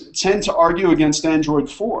people tend to argue against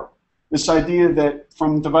Android for. This idea that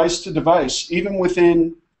from device to device, even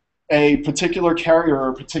within a particular carrier or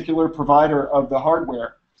a particular provider of the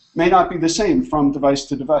hardware, may not be the same from device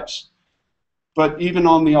to device. But even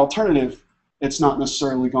on the alternative, it's not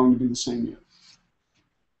necessarily going to be the same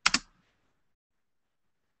yet.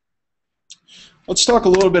 Let's talk a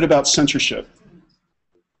little bit about censorship.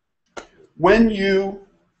 When you...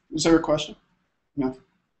 Is there a question? No?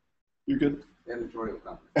 You're good? Editorial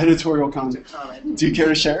comment. Editorial comment. Do you care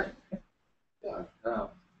to share? Yeah,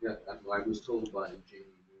 yeah. I was told by Jamie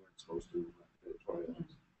we weren't supposed to editorialize.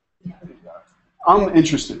 I'm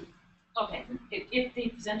interested. Okay, if the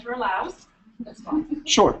presenter allows, that's fine.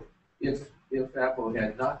 Sure. If Apple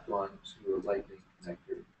had not gone to a Lightning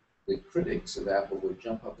connector, the critics of Apple would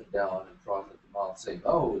jump up and down and froth at the mouth saying,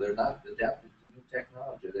 oh, they're not adapting to new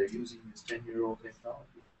technology. They're using this 10-year-old technology.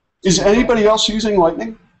 Is anybody else using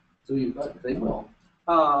Lightning? So they will.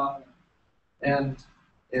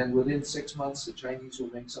 And within 6 months, the Chinese will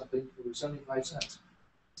make something for 75 cents.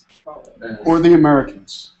 Or the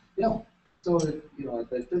Americans. Yeah. So the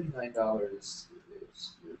 $39 is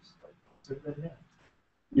like 30 minutes.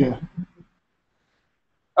 Yeah.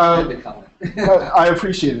 I had to comment. I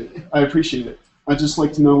appreciate it. I appreciate it. I just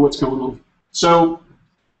like to know what's going on. So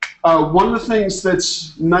one of the things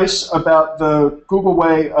that's nice about the Google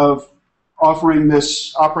way of offering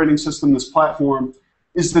this operating system, this platform,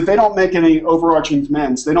 is that they don't make any overarching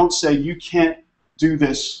demands. They don't say you can't do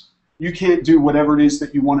this. You can't do whatever it is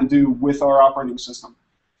that you want to do with our operating system.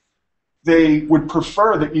 They would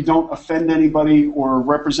prefer that you don't offend anybody or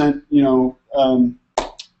represent,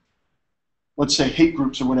 let's say hate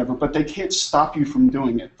groups or whatever, but they can't stop you from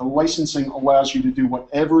doing it. The licensing allows you to do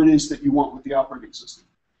whatever it is that you want with the operating system.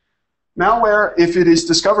 Malware, if it is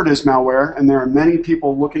discovered as malware, and there are many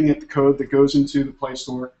people looking at the code that goes into the Play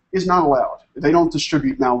Store, is not allowed. They don't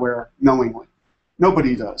distribute malware knowingly.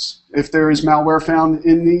 Nobody does. If there is malware found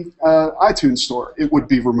in the iTunes Store, it would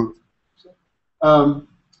be removed.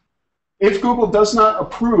 If Google does not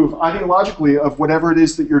approve ideologically of whatever it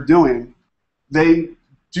is that you're doing, they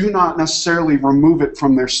do not necessarily remove it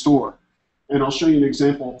from their store. And I'll show you an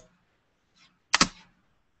example.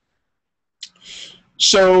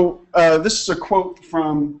 So this is a quote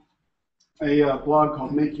from a blog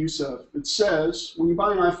called Make Use Of. It says, when you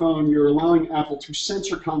buy an iPhone, you're allowing Apple to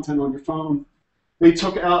censor content on your phone. They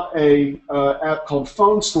took out a app called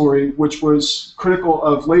Phone Story, which was critical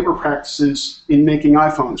of labor practices in making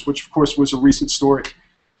iPhones, which of course was a recent story.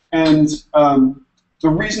 And the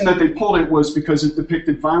reason that they pulled it was because it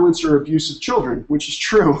depicted violence or abuse of children, which is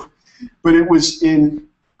true, but it was in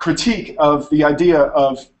critique of the idea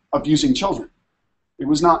of abusing children. It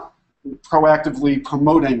was not proactively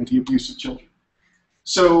promoting the abuse of children.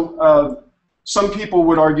 So some people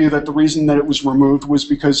would argue that the reason that it was removed was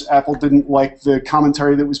because Apple didn't like the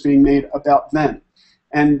commentary that was being made about them.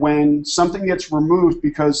 And when something gets removed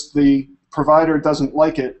because the provider doesn't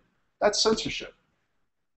like it, that's censorship.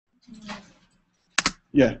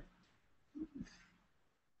 Yeah.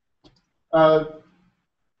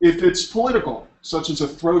 If it's political, such as a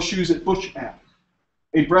throw shoes at Bush app,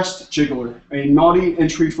 a breast jiggler, a naughty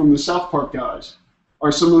entry from the South Park guys,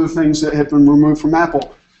 are some of the things that have been removed from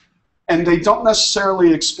Apple. And they don't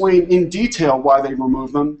necessarily explain in detail why they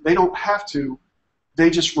remove them. They don't have to. They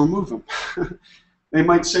just remove them. They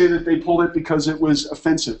might say that they pulled it because it was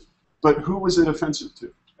offensive. But who was it offensive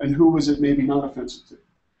to? And who was it maybe not offensive to?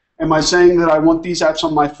 Am I saying that I want these apps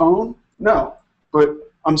on my phone? No. But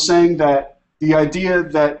I'm saying that the idea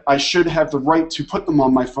that I should have the right to put them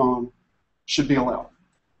on my phone should be allowed.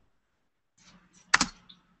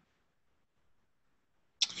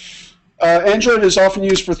 Android is often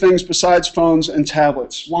used for things besides phones and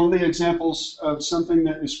tablets. One of the examples of something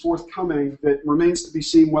that is forthcoming that remains to be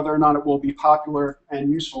seen whether or not it will be popular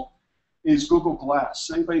and useful is Google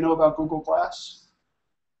Glass. Anybody know about Google Glass?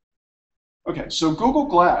 Okay, so Google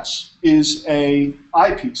Glass is an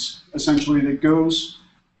eyepiece, essentially, that goes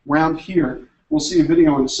around here. We'll see a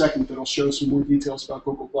video in a second that will show some more details about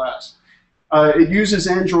Google Glass. It uses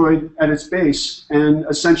Android at its base and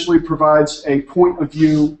essentially provides a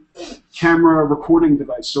point-of-view camera recording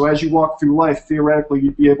device. So as you walk through life, theoretically,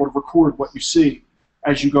 you'd be able to record what you see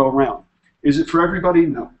as you go around. Is it for everybody?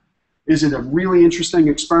 No. Is it a really interesting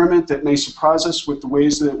experiment that may surprise us with the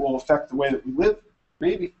ways that it will affect the way that we live?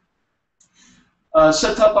 Maybe.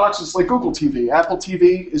 Set-top boxes like Google TV. Apple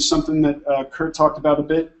TV is something that Khurt talked about a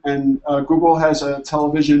bit, and Google has a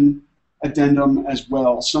television addendum as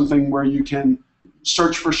well, something where you can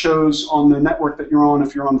search for shows on the network that you're on.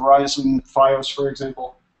 If you're on Verizon, Fios, for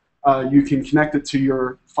example, you can connect it to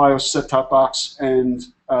your Fios set-top box and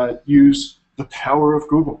use the power of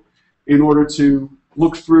Google in order to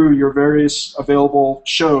look through your various available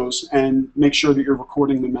shows and make sure that you're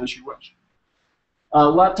recording them as you wish.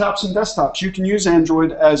 Laptops and desktops. You can use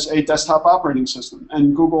Android as a desktop operating system,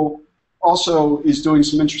 and Google also is doing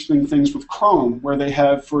some interesting things with Chrome, where they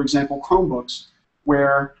have, for example, Chromebooks,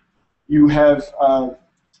 where you have a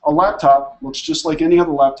laptop, looks just like any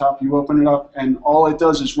other laptop. You open it up, and all it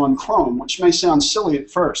does is run Chrome, which may sound silly at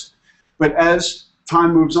first, but as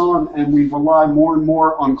time moves on and we rely more and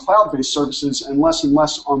more on cloud-based services and less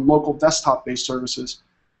on local desktop-based services,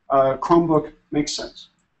 Chromebook makes sense.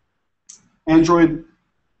 Android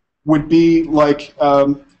would be like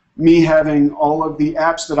me having all of the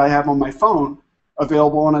apps that I have on my phone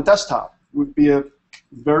available on a desktop. It would be a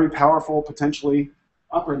very powerful, potentially,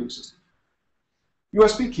 operating system.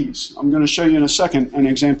 USB keys. I'm going to show you in a second an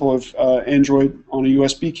example of Android on a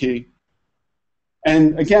USB key.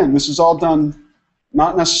 And again, this is all done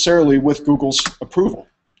not necessarily with Google's approval.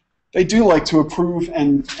 They do like to approve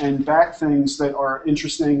and back things that are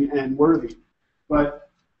interesting and worthy, but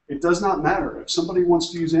it does not matter. If somebody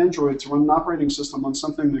wants to use Android to run an operating system on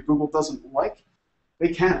something that Google doesn't like, they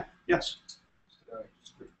can. Yes? Just a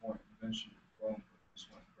quick point. You mentioned Chrome. This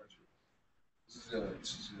is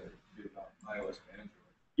iOS and Android.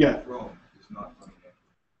 Yeah. Chrome is not running Android.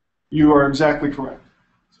 You are exactly correct.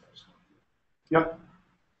 Yep.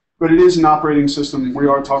 But it is an operating system. We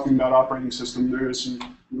are talking about operating system. There is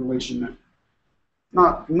some relation there.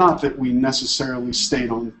 Not that we necessarily stayed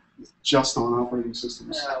on just on operating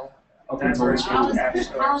systems. No. Up That's until where this it's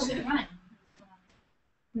point. How is it run?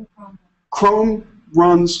 Chrome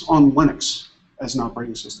runs on Linux as an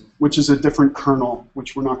operating system, which is a different kernel,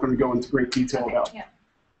 which we're not going to go into great detail about. Yeah.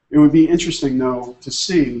 It would be interesting, though, to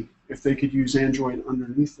see if they could use Android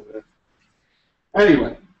underneath of it.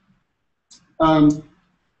 Anyway,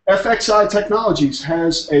 FXI Technologies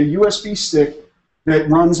has a USB stick that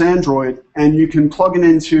runs Android, and you can plug it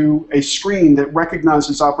into a screen that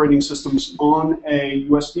recognizes operating systems on a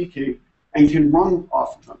USB key and can run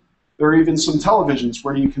off of them. There are even some televisions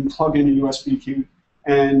where you can plug in a USB key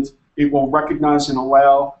and it will recognize and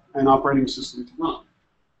allow an operating system to run.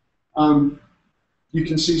 You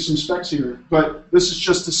can see some specs here, but this is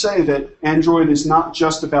just to say that Android is not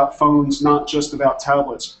just about phones, not just about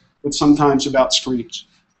tablets, but sometimes about screens.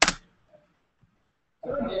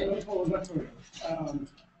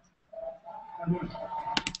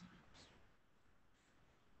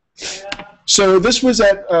 So this was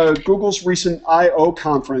at Google's recent I/O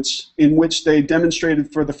conference, in which they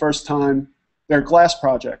demonstrated for the first time their Glass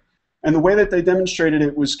project. And the way that they demonstrated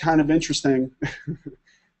it was kind of interesting.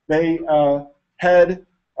 They had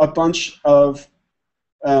a bunch of,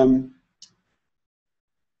 what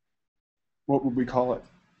would we call it?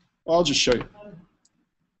 Well, I'll just show you.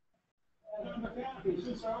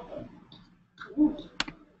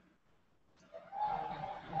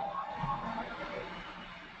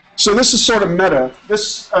 So this is sort of meta.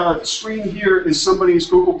 This screen here is somebody's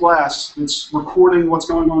Google Glass that's recording what's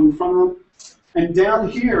going on in front of them. And down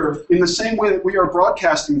here, in the same way that we are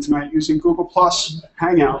broadcasting tonight using Google Plus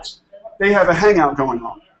Hangouts, they have a Hangout going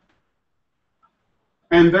on.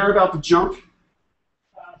 And they're about to jump.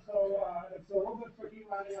 So it's a little bit tricky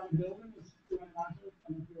running on building. It's doing logic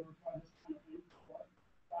and if you're trying this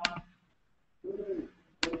kind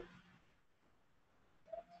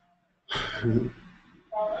of thing.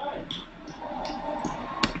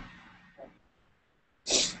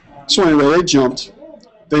 So anyway, they jumped.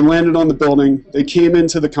 They landed on the building. They came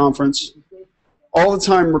into the conference, all the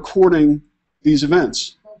time recording these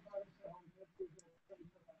events.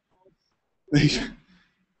 They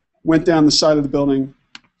went down the side of the building,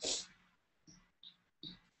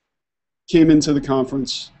 came into the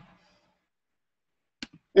conference.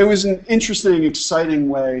 It was an interesting, exciting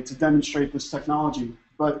way to demonstrate this technology.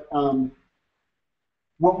 But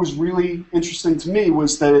what was really interesting to me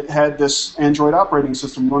was that it had this Android operating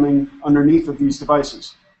system running underneath of these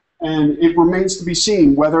devices. And it remains to be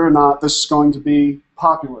seen whether or not this is going to be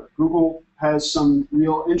popular. Google has some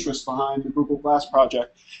real interest behind the Google Glass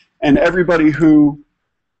project. And everybody who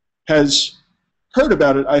has heard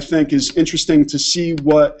about it, I think, is interested to see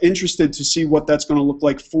what that's going to look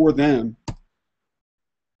like for them.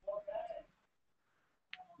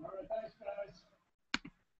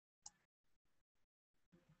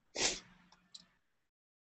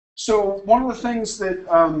 So one of the things that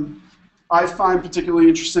I find particularly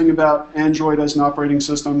interesting about Android as an operating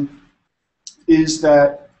system is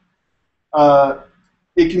that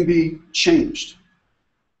it can be changed.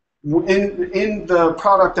 In the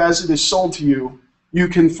product as it is sold to you, you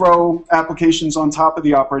can throw applications on top of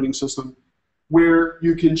the operating system where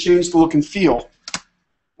you can change the look and feel.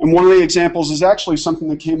 And one of the examples is actually something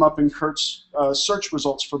that came up in Khurt's search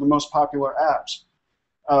results for the most popular apps.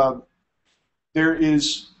 There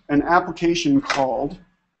is an application called,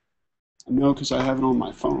 I know because I have it on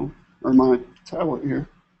my phone, or my tablet here.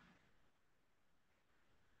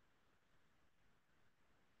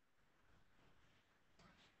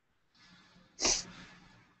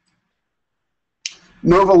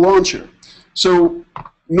 Nova Launcher. So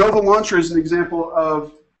Nova Launcher is an example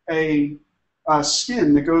of a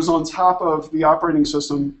skin that goes on top of the operating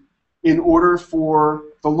system in order for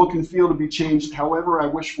the look and feel to be changed however I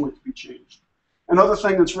wish for it to be changed. Another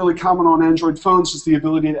thing that's really common on Android phones is the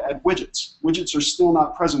ability to add widgets. Widgets are still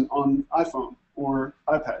not present on iPhone or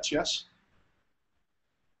iPads, yes?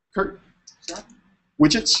 Khurt? Sure.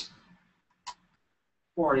 Widgets?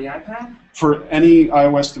 For the iPad? For any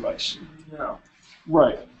iOS device. No.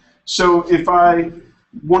 Right. So if I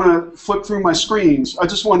want to flip through my screens, I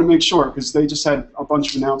just want to make sure, because they just had a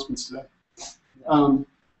bunch of announcements today.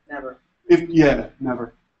 Never. Yeah,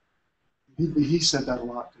 never. He said that a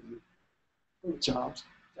lot, didn't he? Jobs.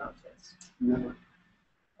 Jobs, yes. Never.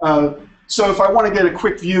 So if I want to get a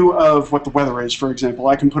quick view of what the weather is, for example,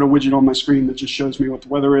 I can put a widget on my screen that just shows me what the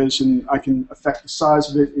weather is, and I can affect the size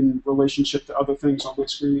of it in relationship to other things on my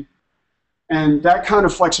screen. And that kind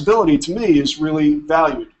of flexibility, to me, is really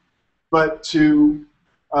valued. But to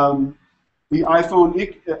the iPhone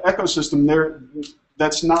ecosystem,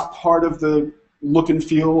 that's not part of the look and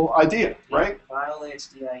feel idea, right? It violates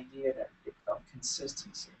the idea of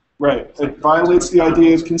consistency. Right. It violates the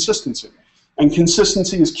idea of consistency. And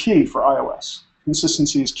consistency is key for iOS.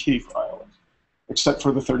 Consistency is key for iOS, except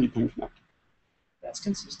for the 30-pin connector. That's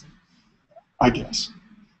consistent. I guess.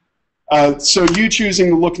 So you choosing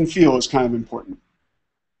the look and feel is kind of important.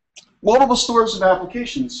 Multiple stores of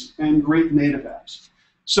applications and great native apps.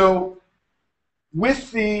 So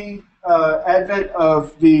with the advent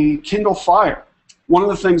of the Kindle Fire, one of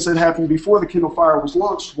the things that happened before the Kindle Fire was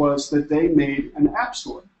launched was that they made an app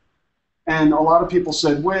store. And a lot of people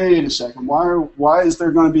said, wait a second, why is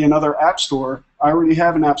there going to be another app store? I already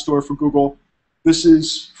have an app store for Google. This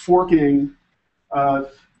is forking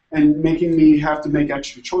and making me have to make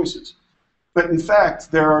extra choices. But in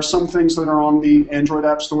fact, there are some things that are on the Android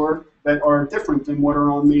App Store that are different than what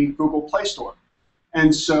are on the Google Play Store.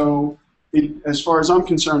 And so, as far as I'm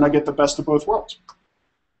concerned, I get the best of both worlds.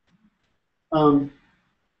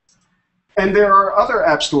 And there are other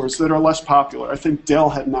app stores that are less popular. I think Dell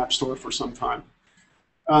had an app store for some time.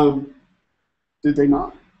 Did they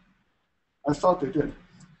not? I thought they did.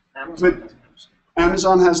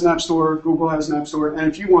 Amazon has an app store, Google has an app store, and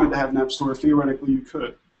if you wanted to have an app store, theoretically you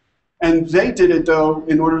could. And they did it, though,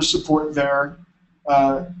 in order to support their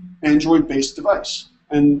Android-based device.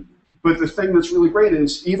 But the thing that's really great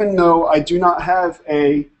is, even though I do not have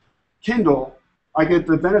a Kindle, I get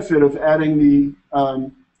the benefit of adding the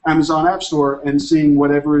Amazon App Store and seeing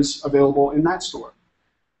whatever is available in that store.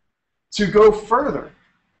 To go further,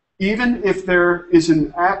 even if there is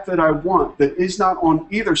an app that I want that is not on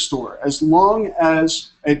either store, as long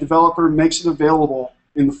as a developer makes it available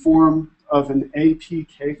in the form of an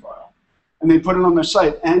APK file, and they put it on their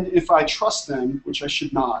site, and if I trust them, which I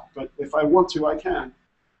should not, but if I want to,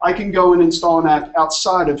 I can go and install an app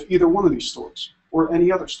outside of either one of these stores or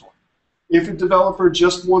any other store. If a developer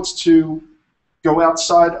just wants to go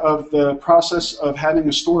outside of the process of having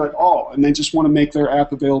a store at all, and they just want to make their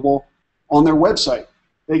app available on their website,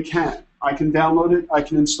 they can. I can download it, I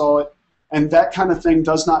can install it, and that kind of thing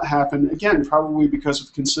does not happen, again, probably because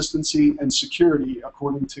of consistency and security,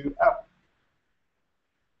 according to Apple.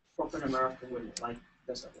 Corporate America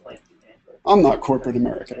doesn't like the Android. I'm not corporate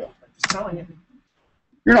America, though. I'm just telling you.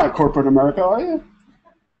 You're not corporate America, are you?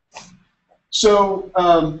 So,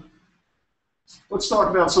 let's talk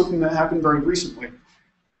about something that happened very recently.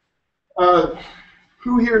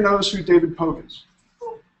 Who here knows who David Pogue is?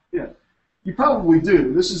 Yeah, you probably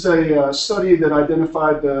do. This is a study that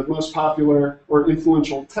identified the most popular or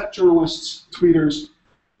influential tech journalists, tweeters,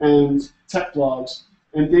 and tech blogs.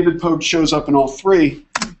 And David Pogue shows up in all three.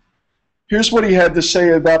 Here's what he had to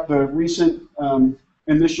say about the recent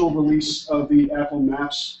initial release of the Apple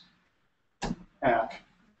Maps app.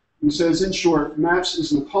 He says, in short, Maps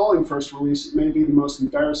is an appalling first release. It may be the most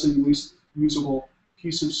embarrassing, least usable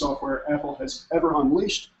piece of software Apple has ever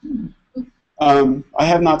unleashed. I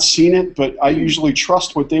have not seen it, but I usually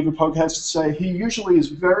trust what David Pogue has to say. He usually is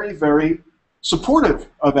very, very supportive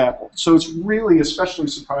of Apple. So it's really especially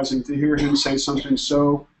surprising to hear him say something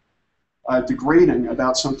so degrading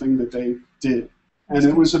about something that they did. And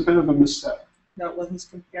it was a bit of a misstep. No, well, he's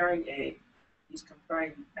comparing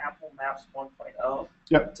Apple Maps 1.0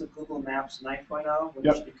 Yep. to Google Maps 9.0,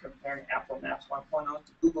 which should be comparing Apple Maps 1.0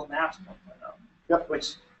 to Google Maps 1.0, Yep.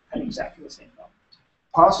 which had exactly the same problem.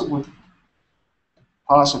 Possibly.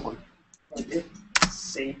 Possibly.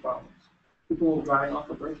 Same problems. People were driving off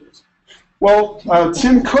the bridges. Well,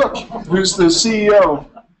 Tim Cook, who's the CEO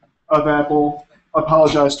of Apple,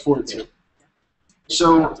 apologized for it too.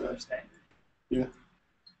 So, yeah.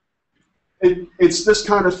 It's this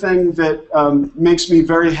kind of thing that makes me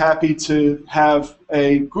very happy to have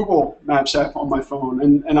a Google Maps app on my phone.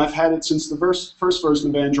 And I've had it since the first version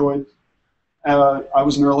of Android. I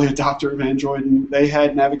was an early adopter of Android, and they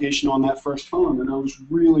had navigation on that first phone. And I was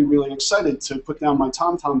really, really excited to put down my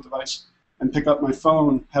TomTom device and pick up my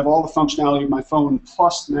phone, have all the functionality of my phone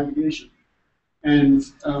plus navigation. And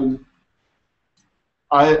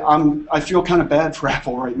I feel kind of bad for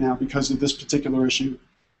Apple right now because of this particular issue.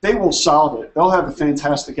 They will solve it. They'll have a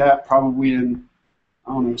fantastic app probably in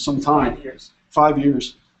I don't know, some time. 5 years. 5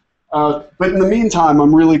 years. But in the meantime,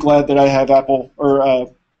 I'm really glad that I have Apple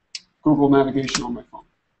or Google Navigation on my phone.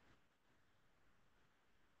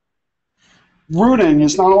 Rooting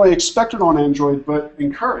is not only expected on Android, but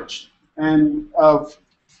encouraged. And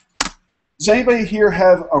does anybody here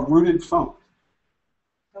have a rooted phone?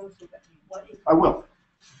 I will.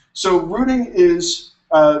 So rooting is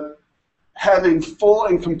having full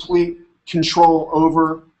and complete control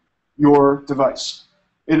over your device.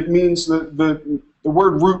 It means that the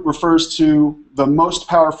word root refers to the most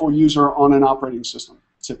powerful user on an operating system,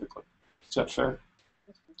 typically. Is that fair?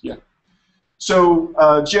 Yeah. So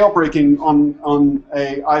jailbreaking on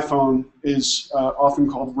an iPhone is often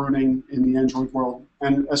called rooting in the Android world.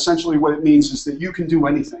 And essentially what it means is that you can do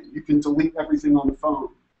anything. You can delete everything on the phone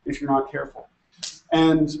if you're not careful.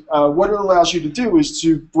 And what it allows you to do is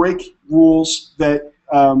to break rules that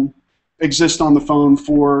exist on the phone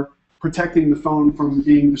for protecting the phone from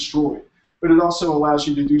being destroyed. But it also allows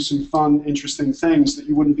you to do some fun, interesting things that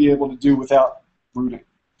you wouldn't be able to do without rooting.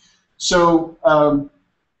 So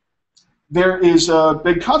there is a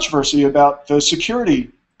big controversy about the security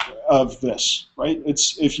of this, right?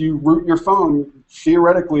 It's if you root your phone,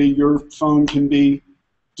 theoretically your phone can be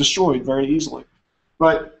destroyed very easily.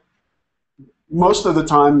 But most of the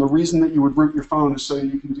time, the reason that you would root your phone is so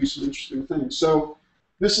you can do some interesting things. So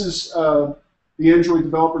this is the Android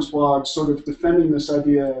developers blog sort of defending this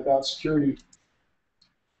idea about security.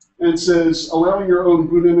 And it says, allowing your own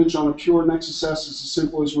boot image on a pure Nexus S is as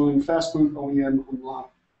simple as running fastboot OEM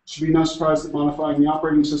unlock. It should be no surprise that modifying the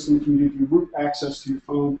operating system can give you root access to your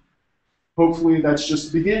phone. Hopefully that's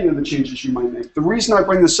just the beginning of the changes you might make. The reason I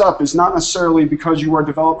bring this up is not necessarily because you are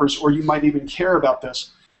developers or you might even care about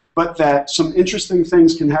this, but that some interesting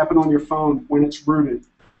things can happen on your phone when it's rooted.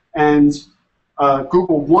 And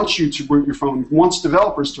Google wants you to root your phone, wants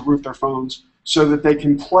developers to root their phones so that they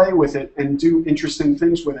can play with it and do interesting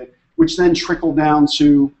things with it, which then trickle down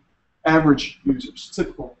to average users,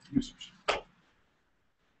 typical users.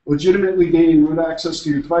 Legitimately gaining root access to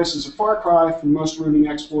your device is a far cry from most rooting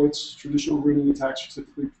exploits. Traditional rooting attacks are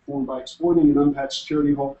typically performed by exploiting an unpatched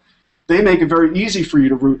security hole. They make it very easy for you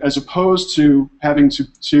to root as opposed to having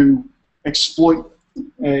to exploit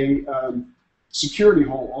a security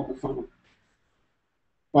hole on the phone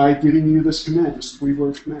by giving you this command, this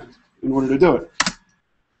 3-word command, in order to do it.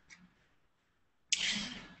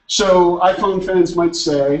 So iPhone fans might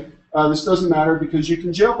say, this doesn't matter because you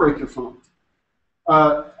can jailbreak your phone.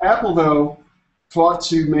 Apple, though, fought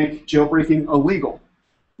to make jailbreaking illegal.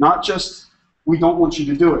 Not just, we don't want you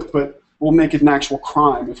to do it, but we'll make it an actual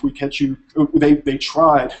crime if we catch you. They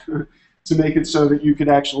tried to make it so that you could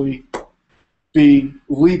actually be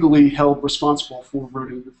legally held responsible for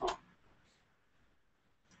rooting your phone.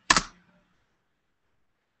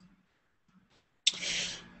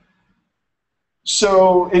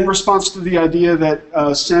 So in response to the idea that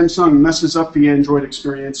Samsung messes up the Android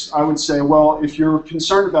experience, I would say, well, if you're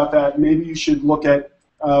concerned about that, maybe you should look at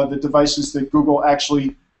the devices that Google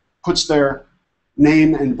actually puts their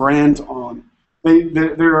name and brand on.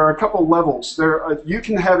 There are a couple levels. You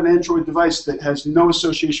can have an Android device that has no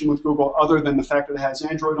association with Google other than the fact that it has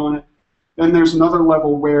Android on it. Then there's another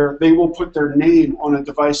level where they will put their name on a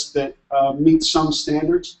device that meets some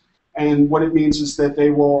standards. And what it means is that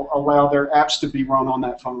they will allow their apps to be run on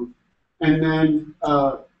that phone. And then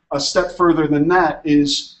a step further than that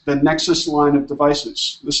is the Nexus line of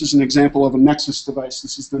devices. This is an example of a Nexus device.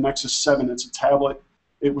 This is the Nexus 7. It's a tablet.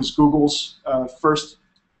 It was Google's first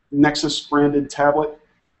Nexus branded tablet,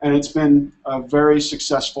 and it's been a very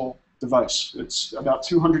successful device. It's about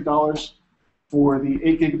 $200 for the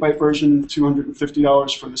 8GB version,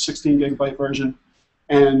 $250 for the 16GB version,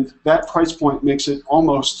 and that price point makes it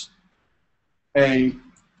almost a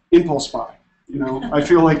impulse buy. You know, I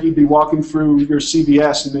feel like you'd be walking through your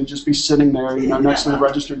CVS and they'd just be sitting there, you know, next to the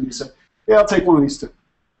register, and you say, "Yeah, I'll take one of these two."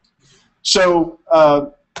 So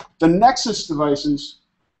the Nexus devices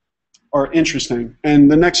are interesting, and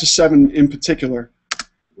the Nexus 7 in particular.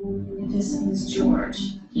 This is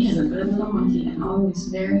George. He is a good little monkey and always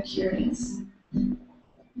very curious. I'm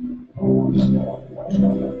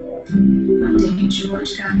taking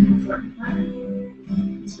George got him for a planet.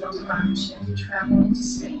 He's built a rocket ship to travel into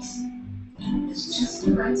space. It's just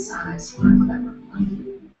the right size for a clever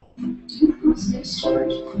monkey. Do you know space,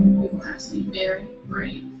 George? You will have to be very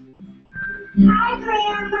brave. Hi,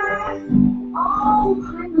 Grandma. Oh,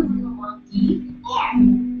 hi, little monkey. There.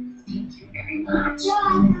 Thank you very much.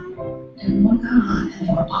 And look on and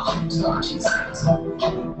we're off to launching space.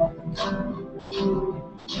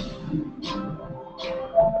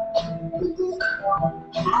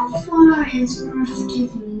 How far is Earth to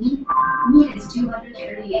me? It is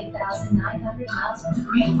 238,900 miles from the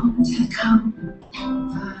great moment had come.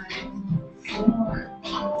 5,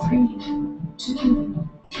 4, 3, 2,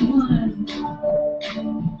 1.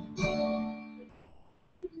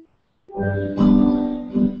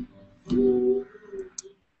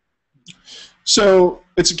 So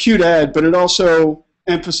it's a cute ad, but it also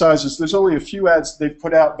emphasizes there's only a few ads they've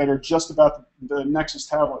put out that are just about the Nexus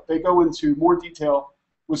tablet. They go into more detail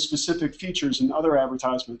with specific features in other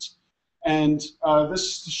advertisements. And this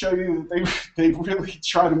is to show you that they really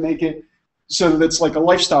try to make it so that it's like a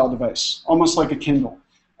lifestyle device, almost like a Kindle.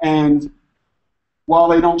 And while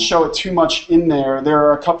they don't show it too much in there, there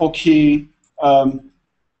are a couple key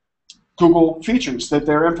Google features that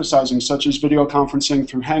they're emphasizing, such as video conferencing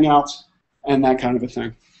through Hangouts and that kind of a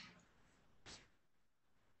thing.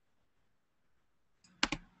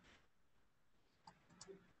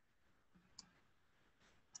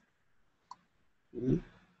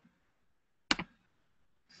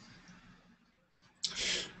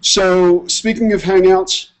 So speaking of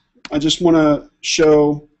Hangouts, I just want to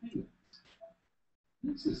show.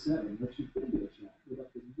 This is setting lets you video chat with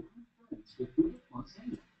up to 1 friends with Google Plus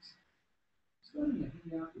Hangouts. Starting a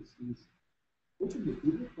Hangout is easy. Open the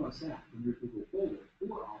Google Plus app in your Google folder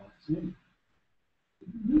or all apps menu. If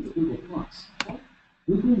you need Google Plus, type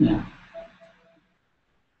Google Now.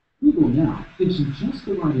 Google Now gives you just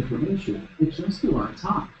the right information at just the right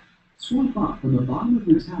time. Swipe up from the bottom of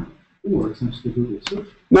your tablet or touch the Google search.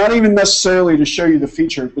 Not even necessarily to show you the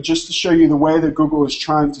feature, but just to show you the way that Google is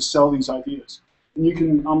trying to sell these ideas. And you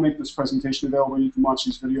can, I'll make this presentation available. You can watch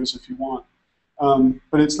these videos if you want.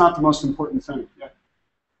 But it's not the most important thing. Yeah.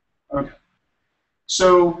 Okay.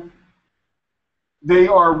 So they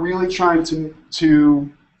are really trying to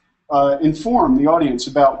inform the audience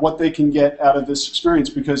about what they can get out of this experience,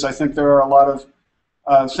 because I think there are a lot of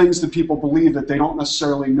things that people believe that they don't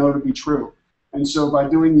necessarily know to be true. And so by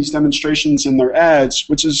doing these demonstrations in their ads,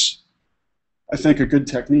 which is, I think, a good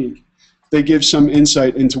technique, they give some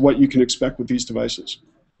insight into what you can expect with these devices.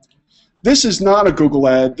 This is not a Google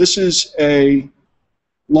ad. This is a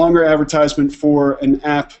longer advertisement for an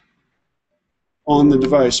app on the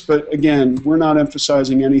device. But again, we're not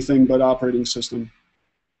emphasizing anything but operating system.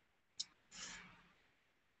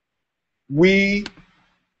 We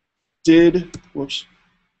did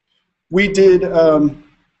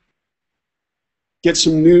get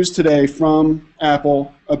some news today from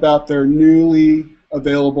Apple about their newly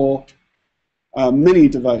available mini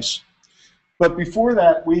device. But before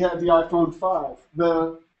that, we had the iPhone 5.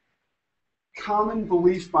 The common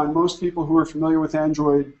belief by most people who are familiar with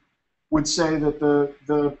Android would say that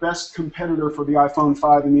the best competitor for the iPhone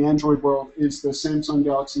 5 in the Android world is the Samsung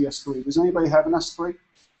Galaxy S3. Does anybody have an S3?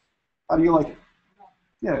 How do you like it?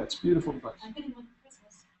 Yeah, it's a beautiful device. I'm getting one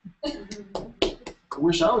for Christmas. I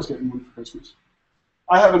wish I was getting one for Christmas.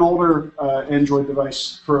 I have an older Android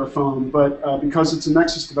device for a phone, but because it's a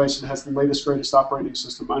Nexus device, it has the latest, greatest operating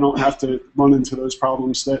system. I don't have to run into those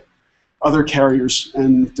problems that other carriers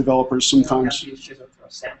and developers sometimes.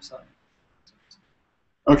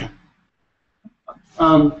 Okay.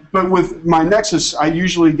 But with my Nexus, I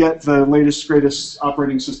usually get the latest, greatest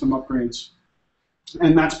operating system upgrades.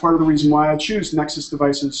 And that's part of the reason why I choose Nexus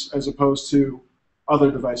devices as opposed to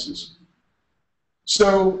other devices.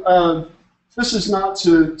 So this is not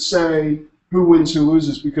to say who wins, who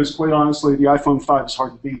loses, because quite honestly, the iPhone 5 is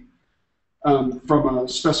hard to beat from a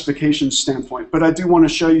specification standpoint. But I do want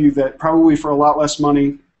to show you that probably for a lot less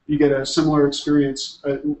money, you get a similar experience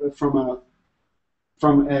from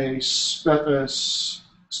a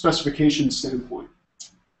specification standpoint.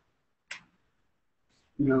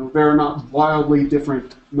 You know, they're not wildly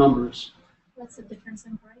different numbers. What's the difference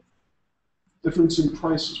in price? Difference in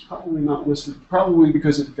price is probably not listed, probably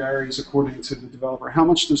because it varies according to the developer. How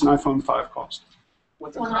much does an iPhone 5 cost?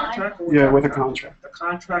 With a contract? Yeah, with a contract. The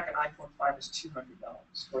contract in iPhone 5 is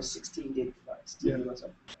 $200 for a 16-gig device. Yeah.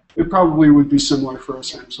 It probably would be similar for a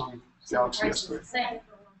Samsung Galaxy S3.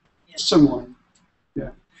 Similar,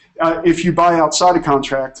 yeah. If you buy outside a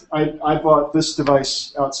contract, I bought this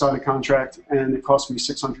device outside a contract, and it cost me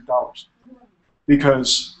 $600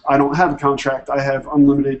 because I don't have a contract. I have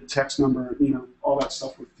unlimited text number, you know, all that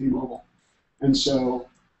stuff with T-Mobile. And so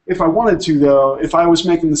if I wanted to, though, if I was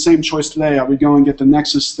making the same choice today, I would go and get the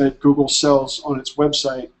Nexus that Google sells on its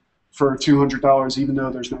website for $200, even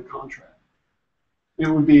though there's no contract. It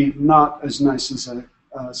would be not as nice as a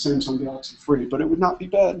Samsung Galaxy 3, but it would not be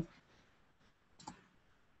bad.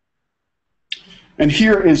 And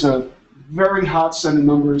here is a very hot set of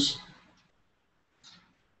numbers.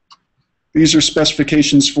 These are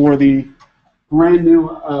specifications for the brand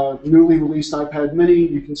new, newly released iPad mini.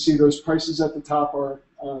 You can see those prices at the top are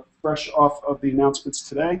fresh off of the announcements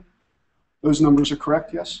today. Those numbers are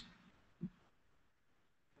correct, yes?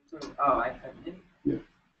 Oh, I have many. Yeah.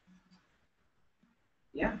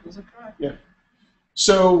 Yeah, those are correct. Yeah.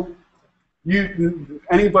 So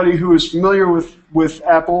anybody who is familiar with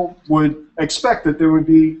Apple would expect that there would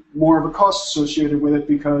be more of a cost associated with it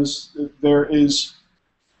because there is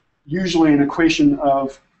usually an equation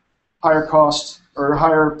of higher cost or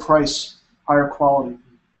higher price, higher quality.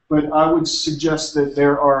 But I would suggest that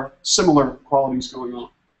there are similar qualities going on.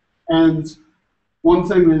 And one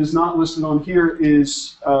thing that is not listed on here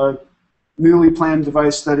is a newly planned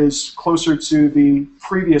device that is closer to the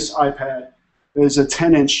previous iPad. It is a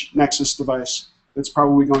 10-inch Nexus device that's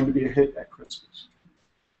probably going to be a hit at Christmas.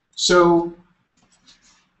 So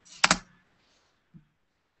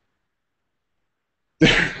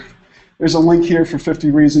there's a link here for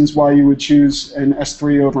 50 reasons why you would choose an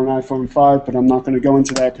S3 over an iPhone 5, but I'm not going to go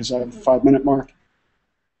into that because I have a 5-minute mark.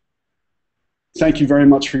 Thank you very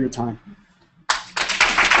much for your time.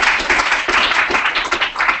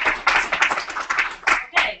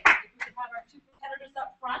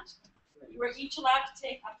 We're each allowed to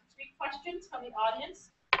take up to 3 questions from the audience.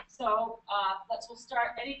 So we'll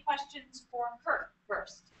start. Any questions for Khurt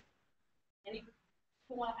first? Any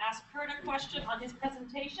who want to ask Khurt a question on his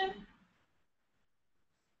presentation?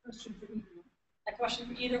 Question for either one. A question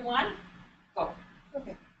for either one? Go.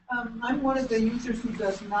 Okay. I'm one of the users who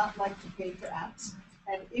does not like to pay for apps.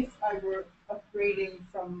 And if I were upgrading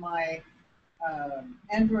from my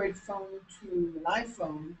Android phone to an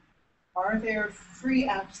iPhone, are there free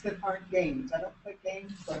apps that aren't games? I don't play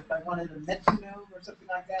games, but if I wanted a metronome or something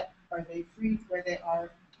like that, are they free where they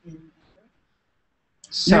are in Android?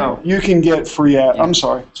 So you can get free apps. Yeah. I'm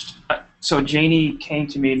sorry. So Janie came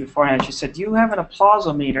to me beforehand. She said, "Do you have an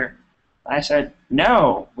applausometer?" I said,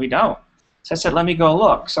 "No, we don't." So I said, "Let me go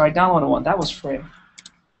look." So I downloaded one. That was free.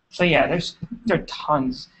 So yeah, there are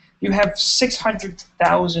tons. You have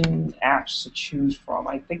 600,000 apps to choose from.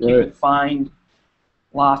 I think you can find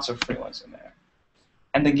lots of free ones in there.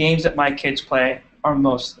 And the games that my kids play are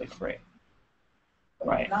mostly free.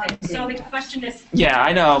 Right. So the question is... Yeah,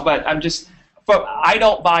 I know, but I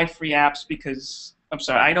don't buy free apps because... I'm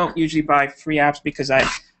sorry, I don't usually buy free apps because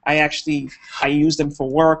I use them for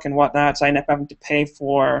work and whatnot, so I end up having to pay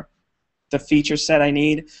for the feature set I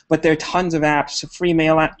need. But there are tons of apps, free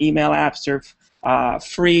email apps, there are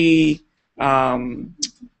free...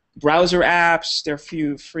 browser apps, there are a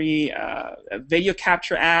few free video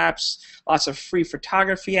capture apps, lots of free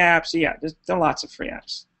photography apps. Yeah, there are lots of free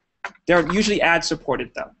apps. They're usually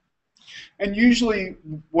ad-supported, though. And usually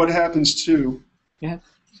what happens, too... Yeah.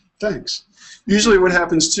 Thanks. Usually what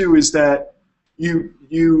happens, too, is that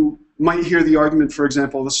you might hear the argument, for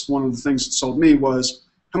example, this is one of the things that sold me, was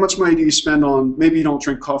how much money do you spend on... Maybe you don't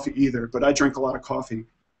drink coffee either, but I drink a lot of coffee.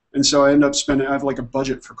 And so I end up spending... I have like a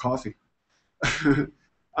budget for coffee.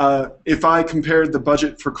 If I compared the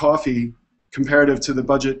budget for coffee comparative to the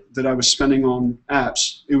budget that I was spending on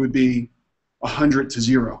apps, it would be 100 to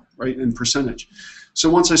 0, right, in percentage. So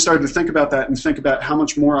once I started to think about that and think about how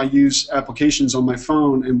much more I use applications on my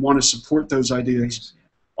phone and want to support those ideas,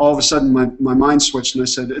 all of a sudden my mind switched and I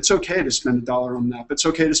said, it's okay to spend $1 on an app. It's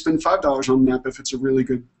okay to spend $5 on an app if it's a really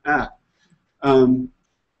good app.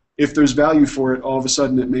 If there's value for it, all of a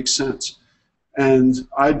sudden it makes sense. And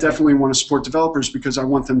I definitely want to support developers because I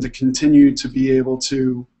want them to continue to be able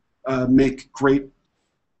to make great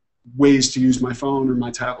ways to use my phone or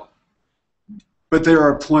my tablet. But there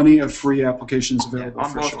are plenty of free applications available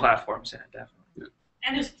on both platforms, yeah, definitely. Yeah.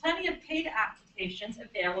 And there's plenty of paid applications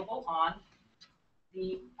available on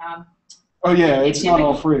the... oh yeah, it's not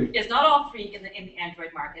all free. It's not all free in the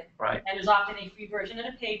Android market. Right. And there's often a free version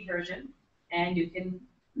and a paid version. And you can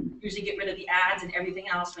usually get rid of the ads and everything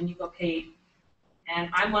else when you go paid. And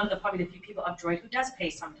I'm one of probably the few people on Android who does pay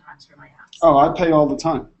sometimes for my apps. Oh, I pay all the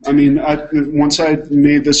time. I mean, once I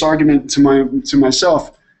made this argument to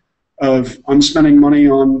myself of I'm spending money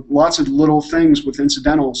on lots of little things with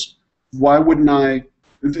incidentals, why wouldn't I?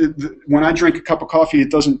 When I drink a cup of coffee, it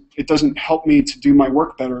doesn't help me to do my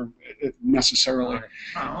work better necessarily,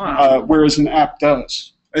 whereas an app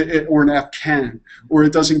does. Or an app can, or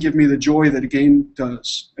it doesn't give me the joy that a game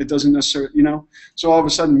does. It doesn't necessarily, you know. So all of a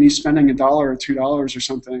sudden, me spending $1 or $2 or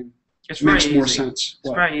something makes more sense.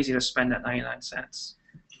 It's very easy to spend at 99 cents.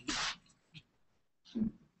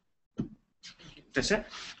 That's it.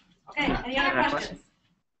 Okay. Any other questions?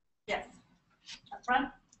 Yes. Up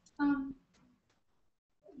front.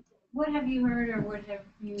 What have you heard, or what have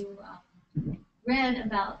you read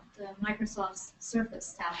about Microsoft's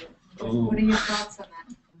Surface tablet? What are your thoughts on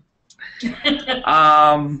that?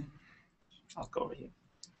 I'll go over here.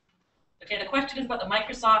 Okay, the question is about the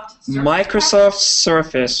Microsoft Surface. Microsoft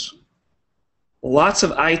Surface. Lots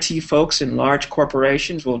of IT folks in large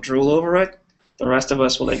corporations will drool over it. The rest of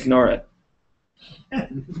us will ignore it.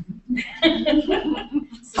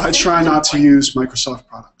 I try not to use Microsoft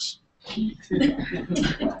products.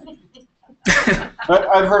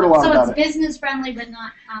 I've heard a lot So about it's it. business friendly, but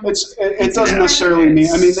not. It doesn't necessarily mean.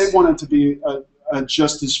 I mean, they want it to be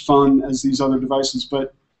just as fun as these other devices,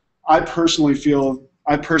 but I personally feel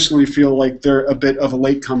like they're a bit of a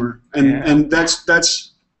latecomer, and that's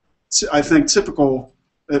I think typical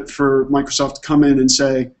for Microsoft to come in and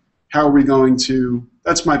say, how are we going to?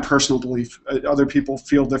 That's my personal belief. Other people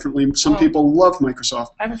feel differently. Some people love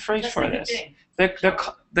Microsoft. I have a phrase for this.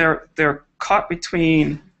 They're caught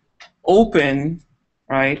between open,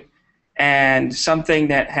 right, and something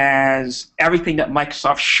that has everything that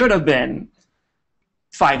Microsoft should have been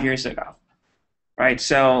 5 years ago, right?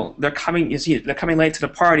 So they're coming late to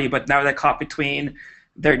the party, but now they're caught between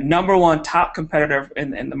their number one top competitor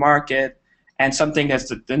in the market and something that's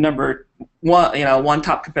the number one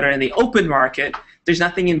top competitor in the open market. There's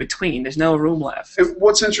nothing in between. There's no room left. And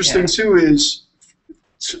what's interesting too is,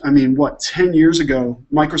 I mean, 10 years ago,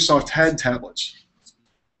 Microsoft had tablets.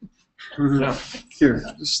 Here,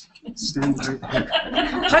 just stand right here.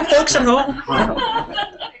 Hi, folks at home.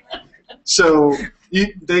 So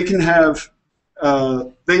they can have,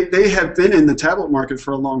 they have been in the tablet market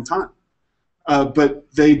for a long time, but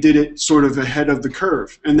they did it sort of ahead of the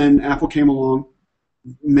curve. And then Apple came along,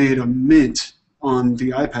 made a mint on the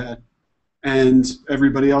iPad, and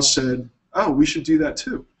everybody else said, oh, we should do that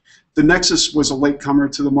too. The Nexus was a latecomer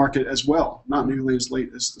to the market as well, not nearly as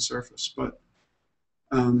late as the Surface, but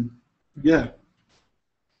yeah.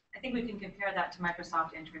 I think we can compare that to Microsoft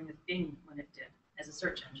entering with Bing when it did as a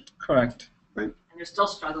search engine. Correct. Right. And they're still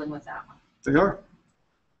struggling with that one. They are.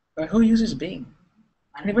 But who uses Bing?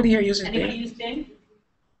 Anybody here uses Bing? Anybody use Bing?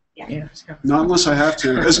 Yeah. Yes. Not unless I have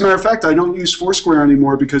to. As a matter of fact, I don't use Foursquare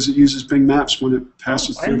anymore because it uses Bing Maps when it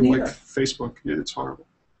passes I through didn't like either. Facebook. Yeah, it's horrible.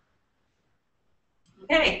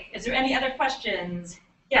 Okay, is there any other questions?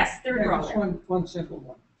 Yes, third row. Just one simple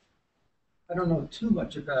one. I don't know too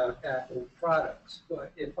much about Apple products,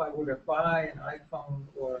 but if I were to buy an iPhone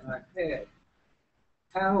or an iPad,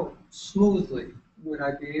 how smoothly would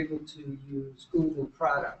I be able to use Google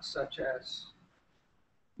products such as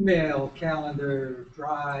Mail, Calendar,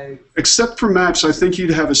 Drive? Except for Maps, I think you'd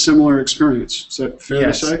have a similar experience. Is that fair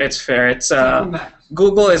to say? Yes, it's fair. It's Except for Maps.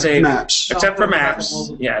 Google is a Maps. except for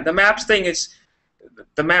Maps. Yeah, the Maps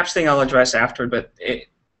thing I'll address after, but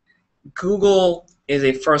Google is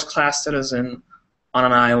a first-class citizen on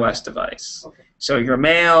an iOS device. Okay. So your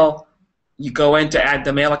Mail, you go in to add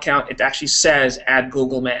the Mail account, it actually says add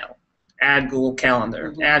Google Mail, add Google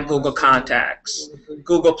Calendar, add Google Contacts.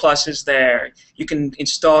 Google Plus is there. You can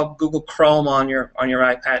install Google Chrome on your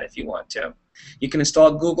iPad if you want to. You can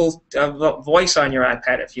install Google Voice on your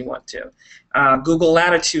iPad if you want to. Google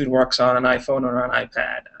Latitude works on an iPhone or an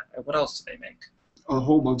iPad. What else do they make? A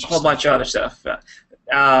whole bunch. A whole bunch of other stuff.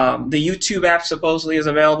 The YouTube app supposedly is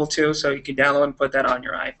available too, so you can download and put that on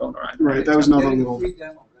your iPhone or iPad. Right, that was another Getting a little. free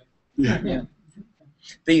demo, right? Yeah. Yeah.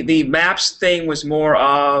 The Maps thing was more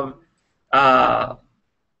of a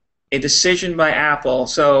decision by Apple.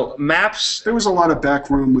 So Maps. There was a lot of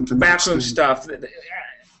backroom with the Maps Backroom thing. stuff.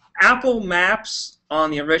 Apple Maps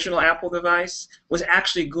on the original Apple device was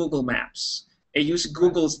actually Google Maps. It used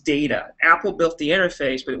Google's data. Apple built the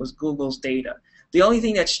interface, but it was Google's data. The only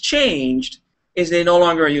thing that's changed is they no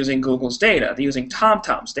longer are using Google's data. They're using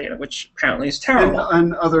TomTom's data, which apparently is terrible.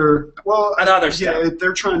 And other, well, And other yeah, stuff.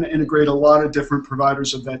 they're trying to integrate a lot of different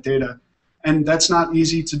providers of that data, and that's not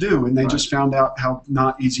easy to do. And they just found out how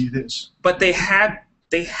not easy it is. But they had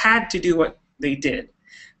to do what they did.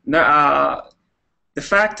 The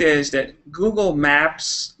fact is that Google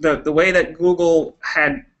Maps, the way that Google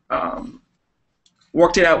had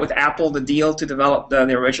worked it out with Apple, the deal to develop the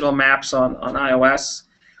original maps on iOS,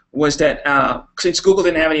 was that since Google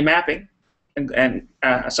didn't have any mapping,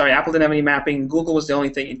 Apple didn't have any mapping, Google was the only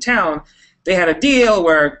thing in town, they had a deal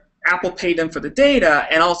where Apple paid them for the data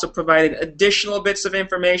and also provided additional bits of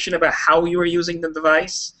information about how you were using the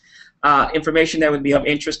device, information that would be of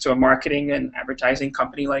interest to a marketing and advertising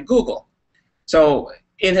company like Google. So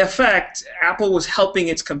in effect, Apple was helping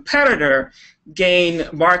its competitor gain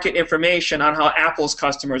market information on how Apple's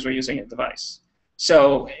customers were using a device.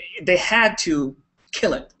 So they had to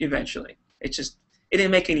kill it eventually. It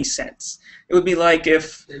didn't make any sense. It would be like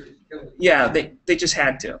if, they just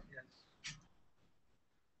had to.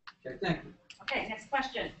 Okay, thank you. Okay, next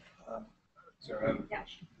question. Sorry,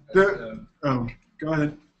 Yeah. Oh, go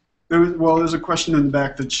ahead. There's a question in the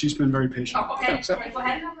back that she's been very patient. Oh, okay. So- Go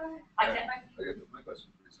ahead. I can. My question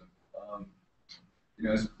is pretty simple. You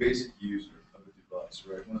know, as a basic user of the device,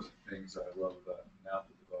 right? One of the things I love about an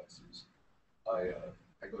Apple device is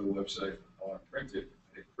I go to a website, I want to print it,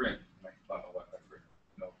 I hit print, and I can find my Wi-Fi printer.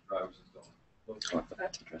 No drivers installed.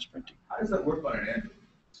 That's address printing. How does that work on an Android?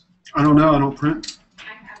 I don't know. I don't print.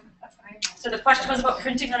 So the question was about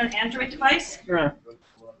printing on an Android device? Yeah.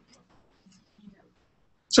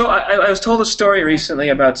 So I was told a story recently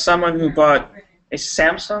about someone who bought a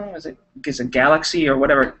Samsung, is it Galaxy or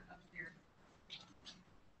whatever?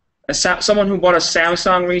 Someone who bought a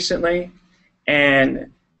Samsung recently,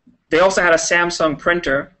 and they also had a Samsung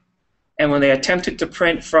printer, and when they attempted to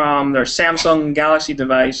print from their Samsung Galaxy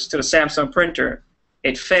device to the Samsung printer,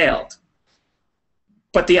 it failed.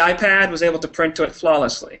 But the iPad was able to print to it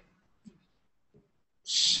flawlessly.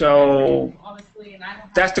 So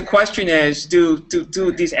that's the question is, do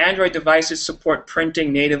these Android devices support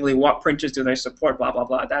printing natively? What printers do they support? Blah, blah,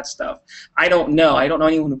 blah, that stuff. I don't know. I don't know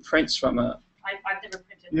anyone who prints from a... I've never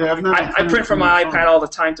printed. Yeah, I've never I print from my iPad all the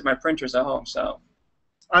time to my printers at home, so...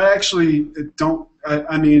 I actually don't,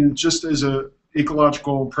 I mean, just as a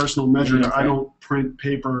ecological personal measure, I don't print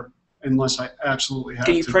paper unless I absolutely have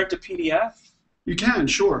to. Can you print a PDF? You can,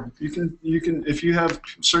 sure. You can, if you have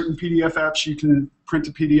certain PDF apps, you can print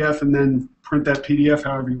a PDF and then print that PDF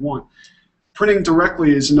however you want. Printing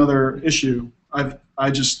directly is another issue.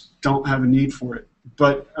 I just don't have a need for it.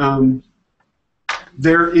 But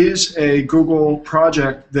there is a Google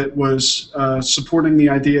project that was supporting the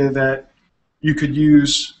idea that you could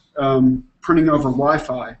use printing over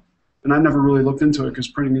Wi-Fi, and I never really looked into it because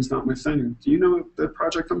printing is not my thing. Do you know the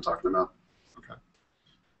project I'm talking about?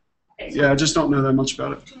 Okay. Yeah, I just don't know that much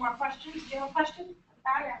about it. Two more questions. Do you have a question?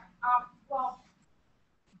 Yeah. Well,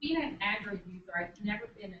 being an Android user, I've never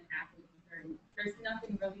been an Apple user. And there's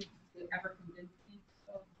nothing really to ever convince me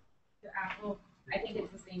to Apple. I think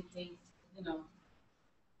it's the same case, you know,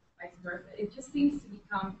 vice versa. It just seems to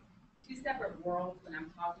become two separate worlds when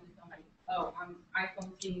I'm talking to somebody. Oh, I'm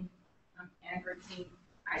iPhone team, I'm Android team.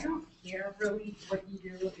 I don't care really what you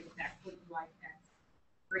do, if that's what you like, that's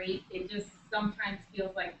great. It just sometimes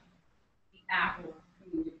feels like the Apple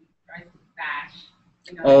community tries to bash.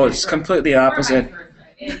 You know, Oh, it's completely opposite.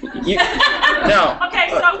 No. Okay,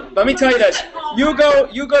 so let me tell you this. You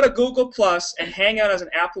go to Google Plus and hang out as an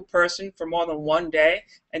Apple person for more than one day,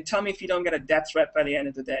 and tell me if you don't get a death threat by the end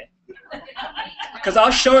of the day. Because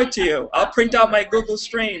I'll show it to you. I'll print out my Google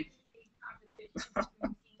Stream.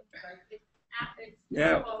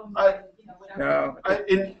 Yeah.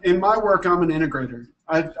 In my work, I'm an integrator.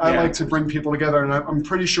 I like to bring people together, and I'm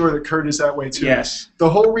pretty sure that Khurt is that way too. Yes. The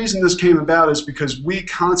whole reason this came about is because we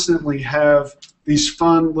constantly have these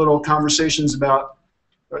fun little conversations about,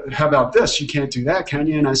 how about this? You can't do that, can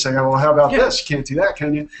you? And I say, oh, well, how about this? You can't do that,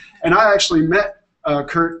 can you? And I actually met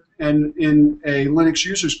Khurt in a Linux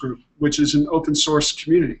users group, which is an open source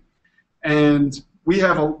community. And we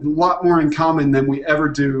have a lot more in common than we ever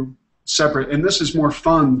do separate. And this is more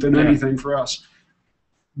fun than anything for us.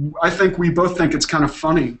 I think we both think it's kind of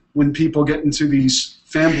funny when people get into these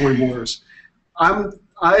fanboy wars.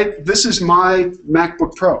 This is my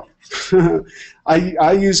MacBook Pro.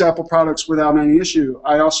 I use Apple products without any issue.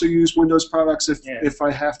 I also use Windows products if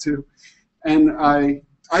I have to. And I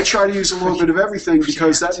try to use a little bit of everything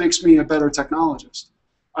because that makes me a better technologist.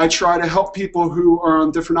 I try to help people who are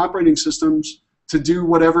on different operating systems to do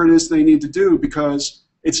whatever it is they need to do because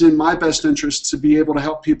it's in my best interest to be able to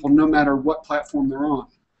help people no matter what platform they're on.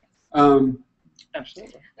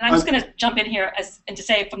 Absolutely. And I'm just going to jump in here and to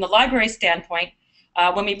say, from the library standpoint,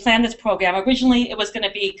 when we planned this program, originally it was going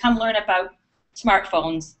to be come learn about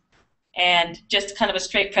smartphones and just kind of a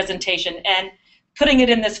straight presentation. And putting it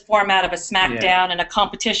in this format of a Smackdown and a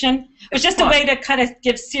competition was just a way to kind of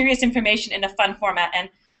give serious information in a fun format. And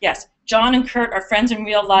yes, John and Khurt are friends in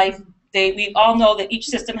real life. We all know that each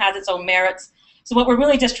system has its own merits. So what we're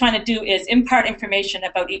really just trying to do is impart information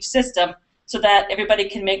about each system so that everybody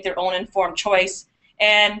can make their own informed choice.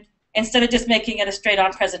 And instead of just making it a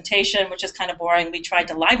straight-on presentation, which is kind of boring, we tried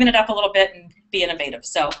to liven it up a little bit and be innovative.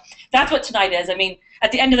 So that's what tonight is. I mean,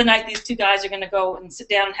 at the end of the night, these two guys are going to go and sit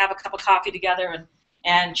down and have a cup of coffee together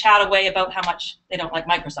and chat away about how much they don't like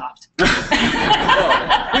Microsoft.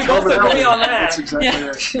 We both agree on that. That's exactly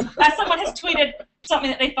right. Someone has tweeted something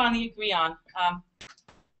that they finally agree on.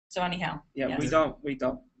 So anyhow. Yeah, yes. we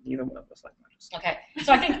don't. Neither one of us like Microsoft. Okay,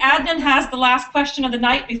 so I think Adnan has the last question of the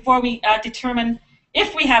night before we determine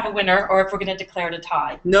if we have a winner or if we're going to declare it a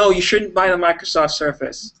tie. No, you shouldn't buy the Microsoft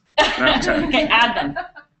Surface. Okay, Adnan.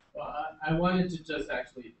 Well, I wanted to just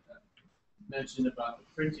actually mention about the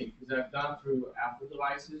printing because I've gone through Apple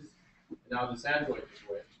devices and now this Android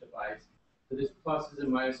device. So there's pluses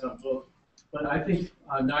and minuses on both. But I think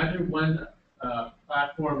neither one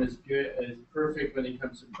platform is good, is perfect when it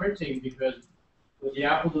comes to printing, because with the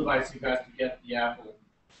Apple device, you got to get the Apple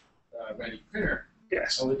ready printer.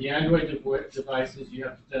 Yes. And with the Android devices, you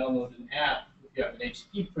have to download an app if you have an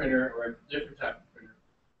HP printer or a different type of printer.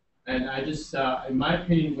 And I just, in my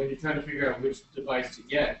opinion, when you're trying to figure out which device to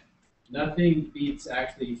get, nothing beats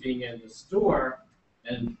actually being in the store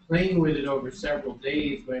and playing with it over several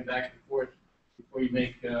days, going back and forth before you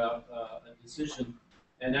make a decision.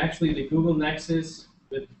 And actually, the Google Nexus,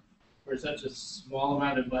 for such a small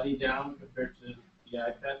amount of money down compared to the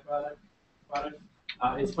iPad product,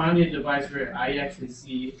 it's finally a device where I actually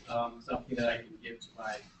see something that I can give to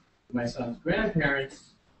my son's grandparents,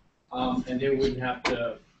 and they wouldn't have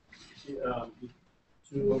to be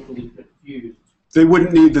too locally confused. They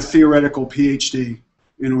wouldn't need the theoretical PhD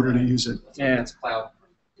in order to use it. Yeah. It's cloud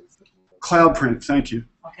print. Cloud print, thank you.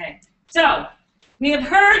 Okay, so we have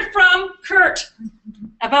heard from Khurt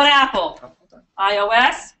about Apple,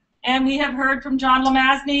 iOS, and we have heard from John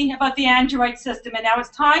LeMasney about the Android system. And now it's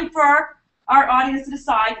time for our audience to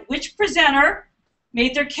decide which presenter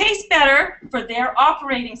made their case better for their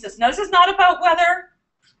operating system. Now, this is not about whether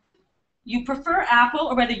you prefer Apple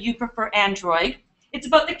or whether you prefer Android. It's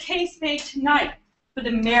about the case made tonight for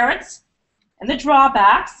the merits and the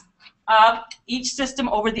drawbacks of each system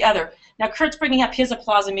over the other. Now, Kurt's bringing up his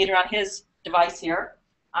applausometer on his device here.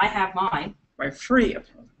 I have mine. My free.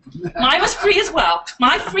 Mine was free as well.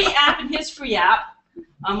 My free app and his free app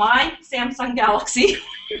on my Samsung Galaxy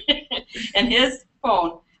and his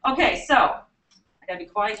phone. Okay, so I gotta be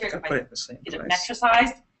quiet here. Put it in the same Get it place.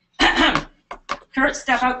 exercised. Kurt,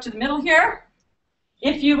 step out to the middle here.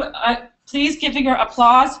 If you please give your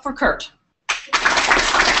applause for Kurt.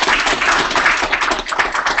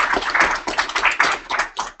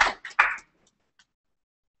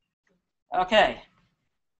 Okay.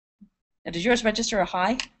 Now, did yours register a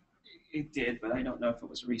high? It did, but I don't know if it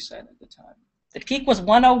was reset at the time. The peak was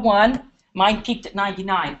 101. Mine peaked at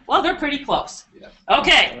 99. Well, they're pretty close. Yeah.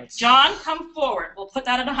 Okay, John, come forward. We'll put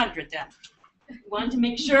that at 100 then. We wanted to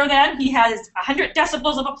make sure then he has 100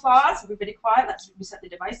 decibels of applause. Everybody quiet. Let's reset the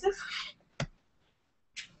devices.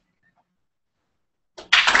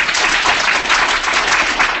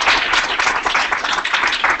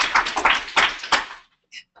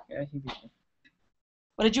 Yeah, he beat me.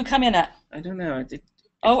 What did you come in at? I don't know.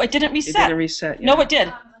 Oh, it didn't It reset. didn't reset yet. No, it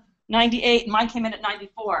did. 98. Mine came in at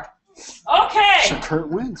 94. Okay. So Kurt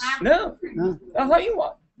wins. No. No. I thought you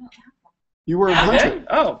won. You were Yeah. 100. Okay.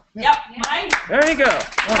 Oh, Yep. Mine. there you go.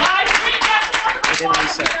 Oh, My three decibels of it didn't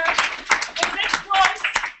applause reset. here. It's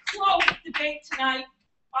a close debate tonight.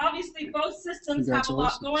 Obviously, both systems have a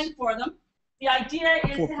lot going for them. The idea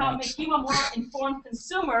is to help make you a more informed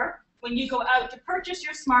consumer when you go out to purchase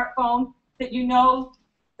your smartphone, that you know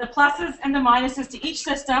the pluses and the minuses to each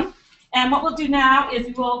system. And what we'll do now is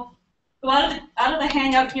we will go out of the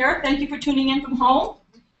hangout here. Thank you for tuning in from home.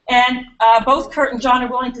 And both Kurt and John are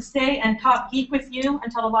willing to stay and talk geek with you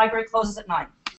until the library closes at 9.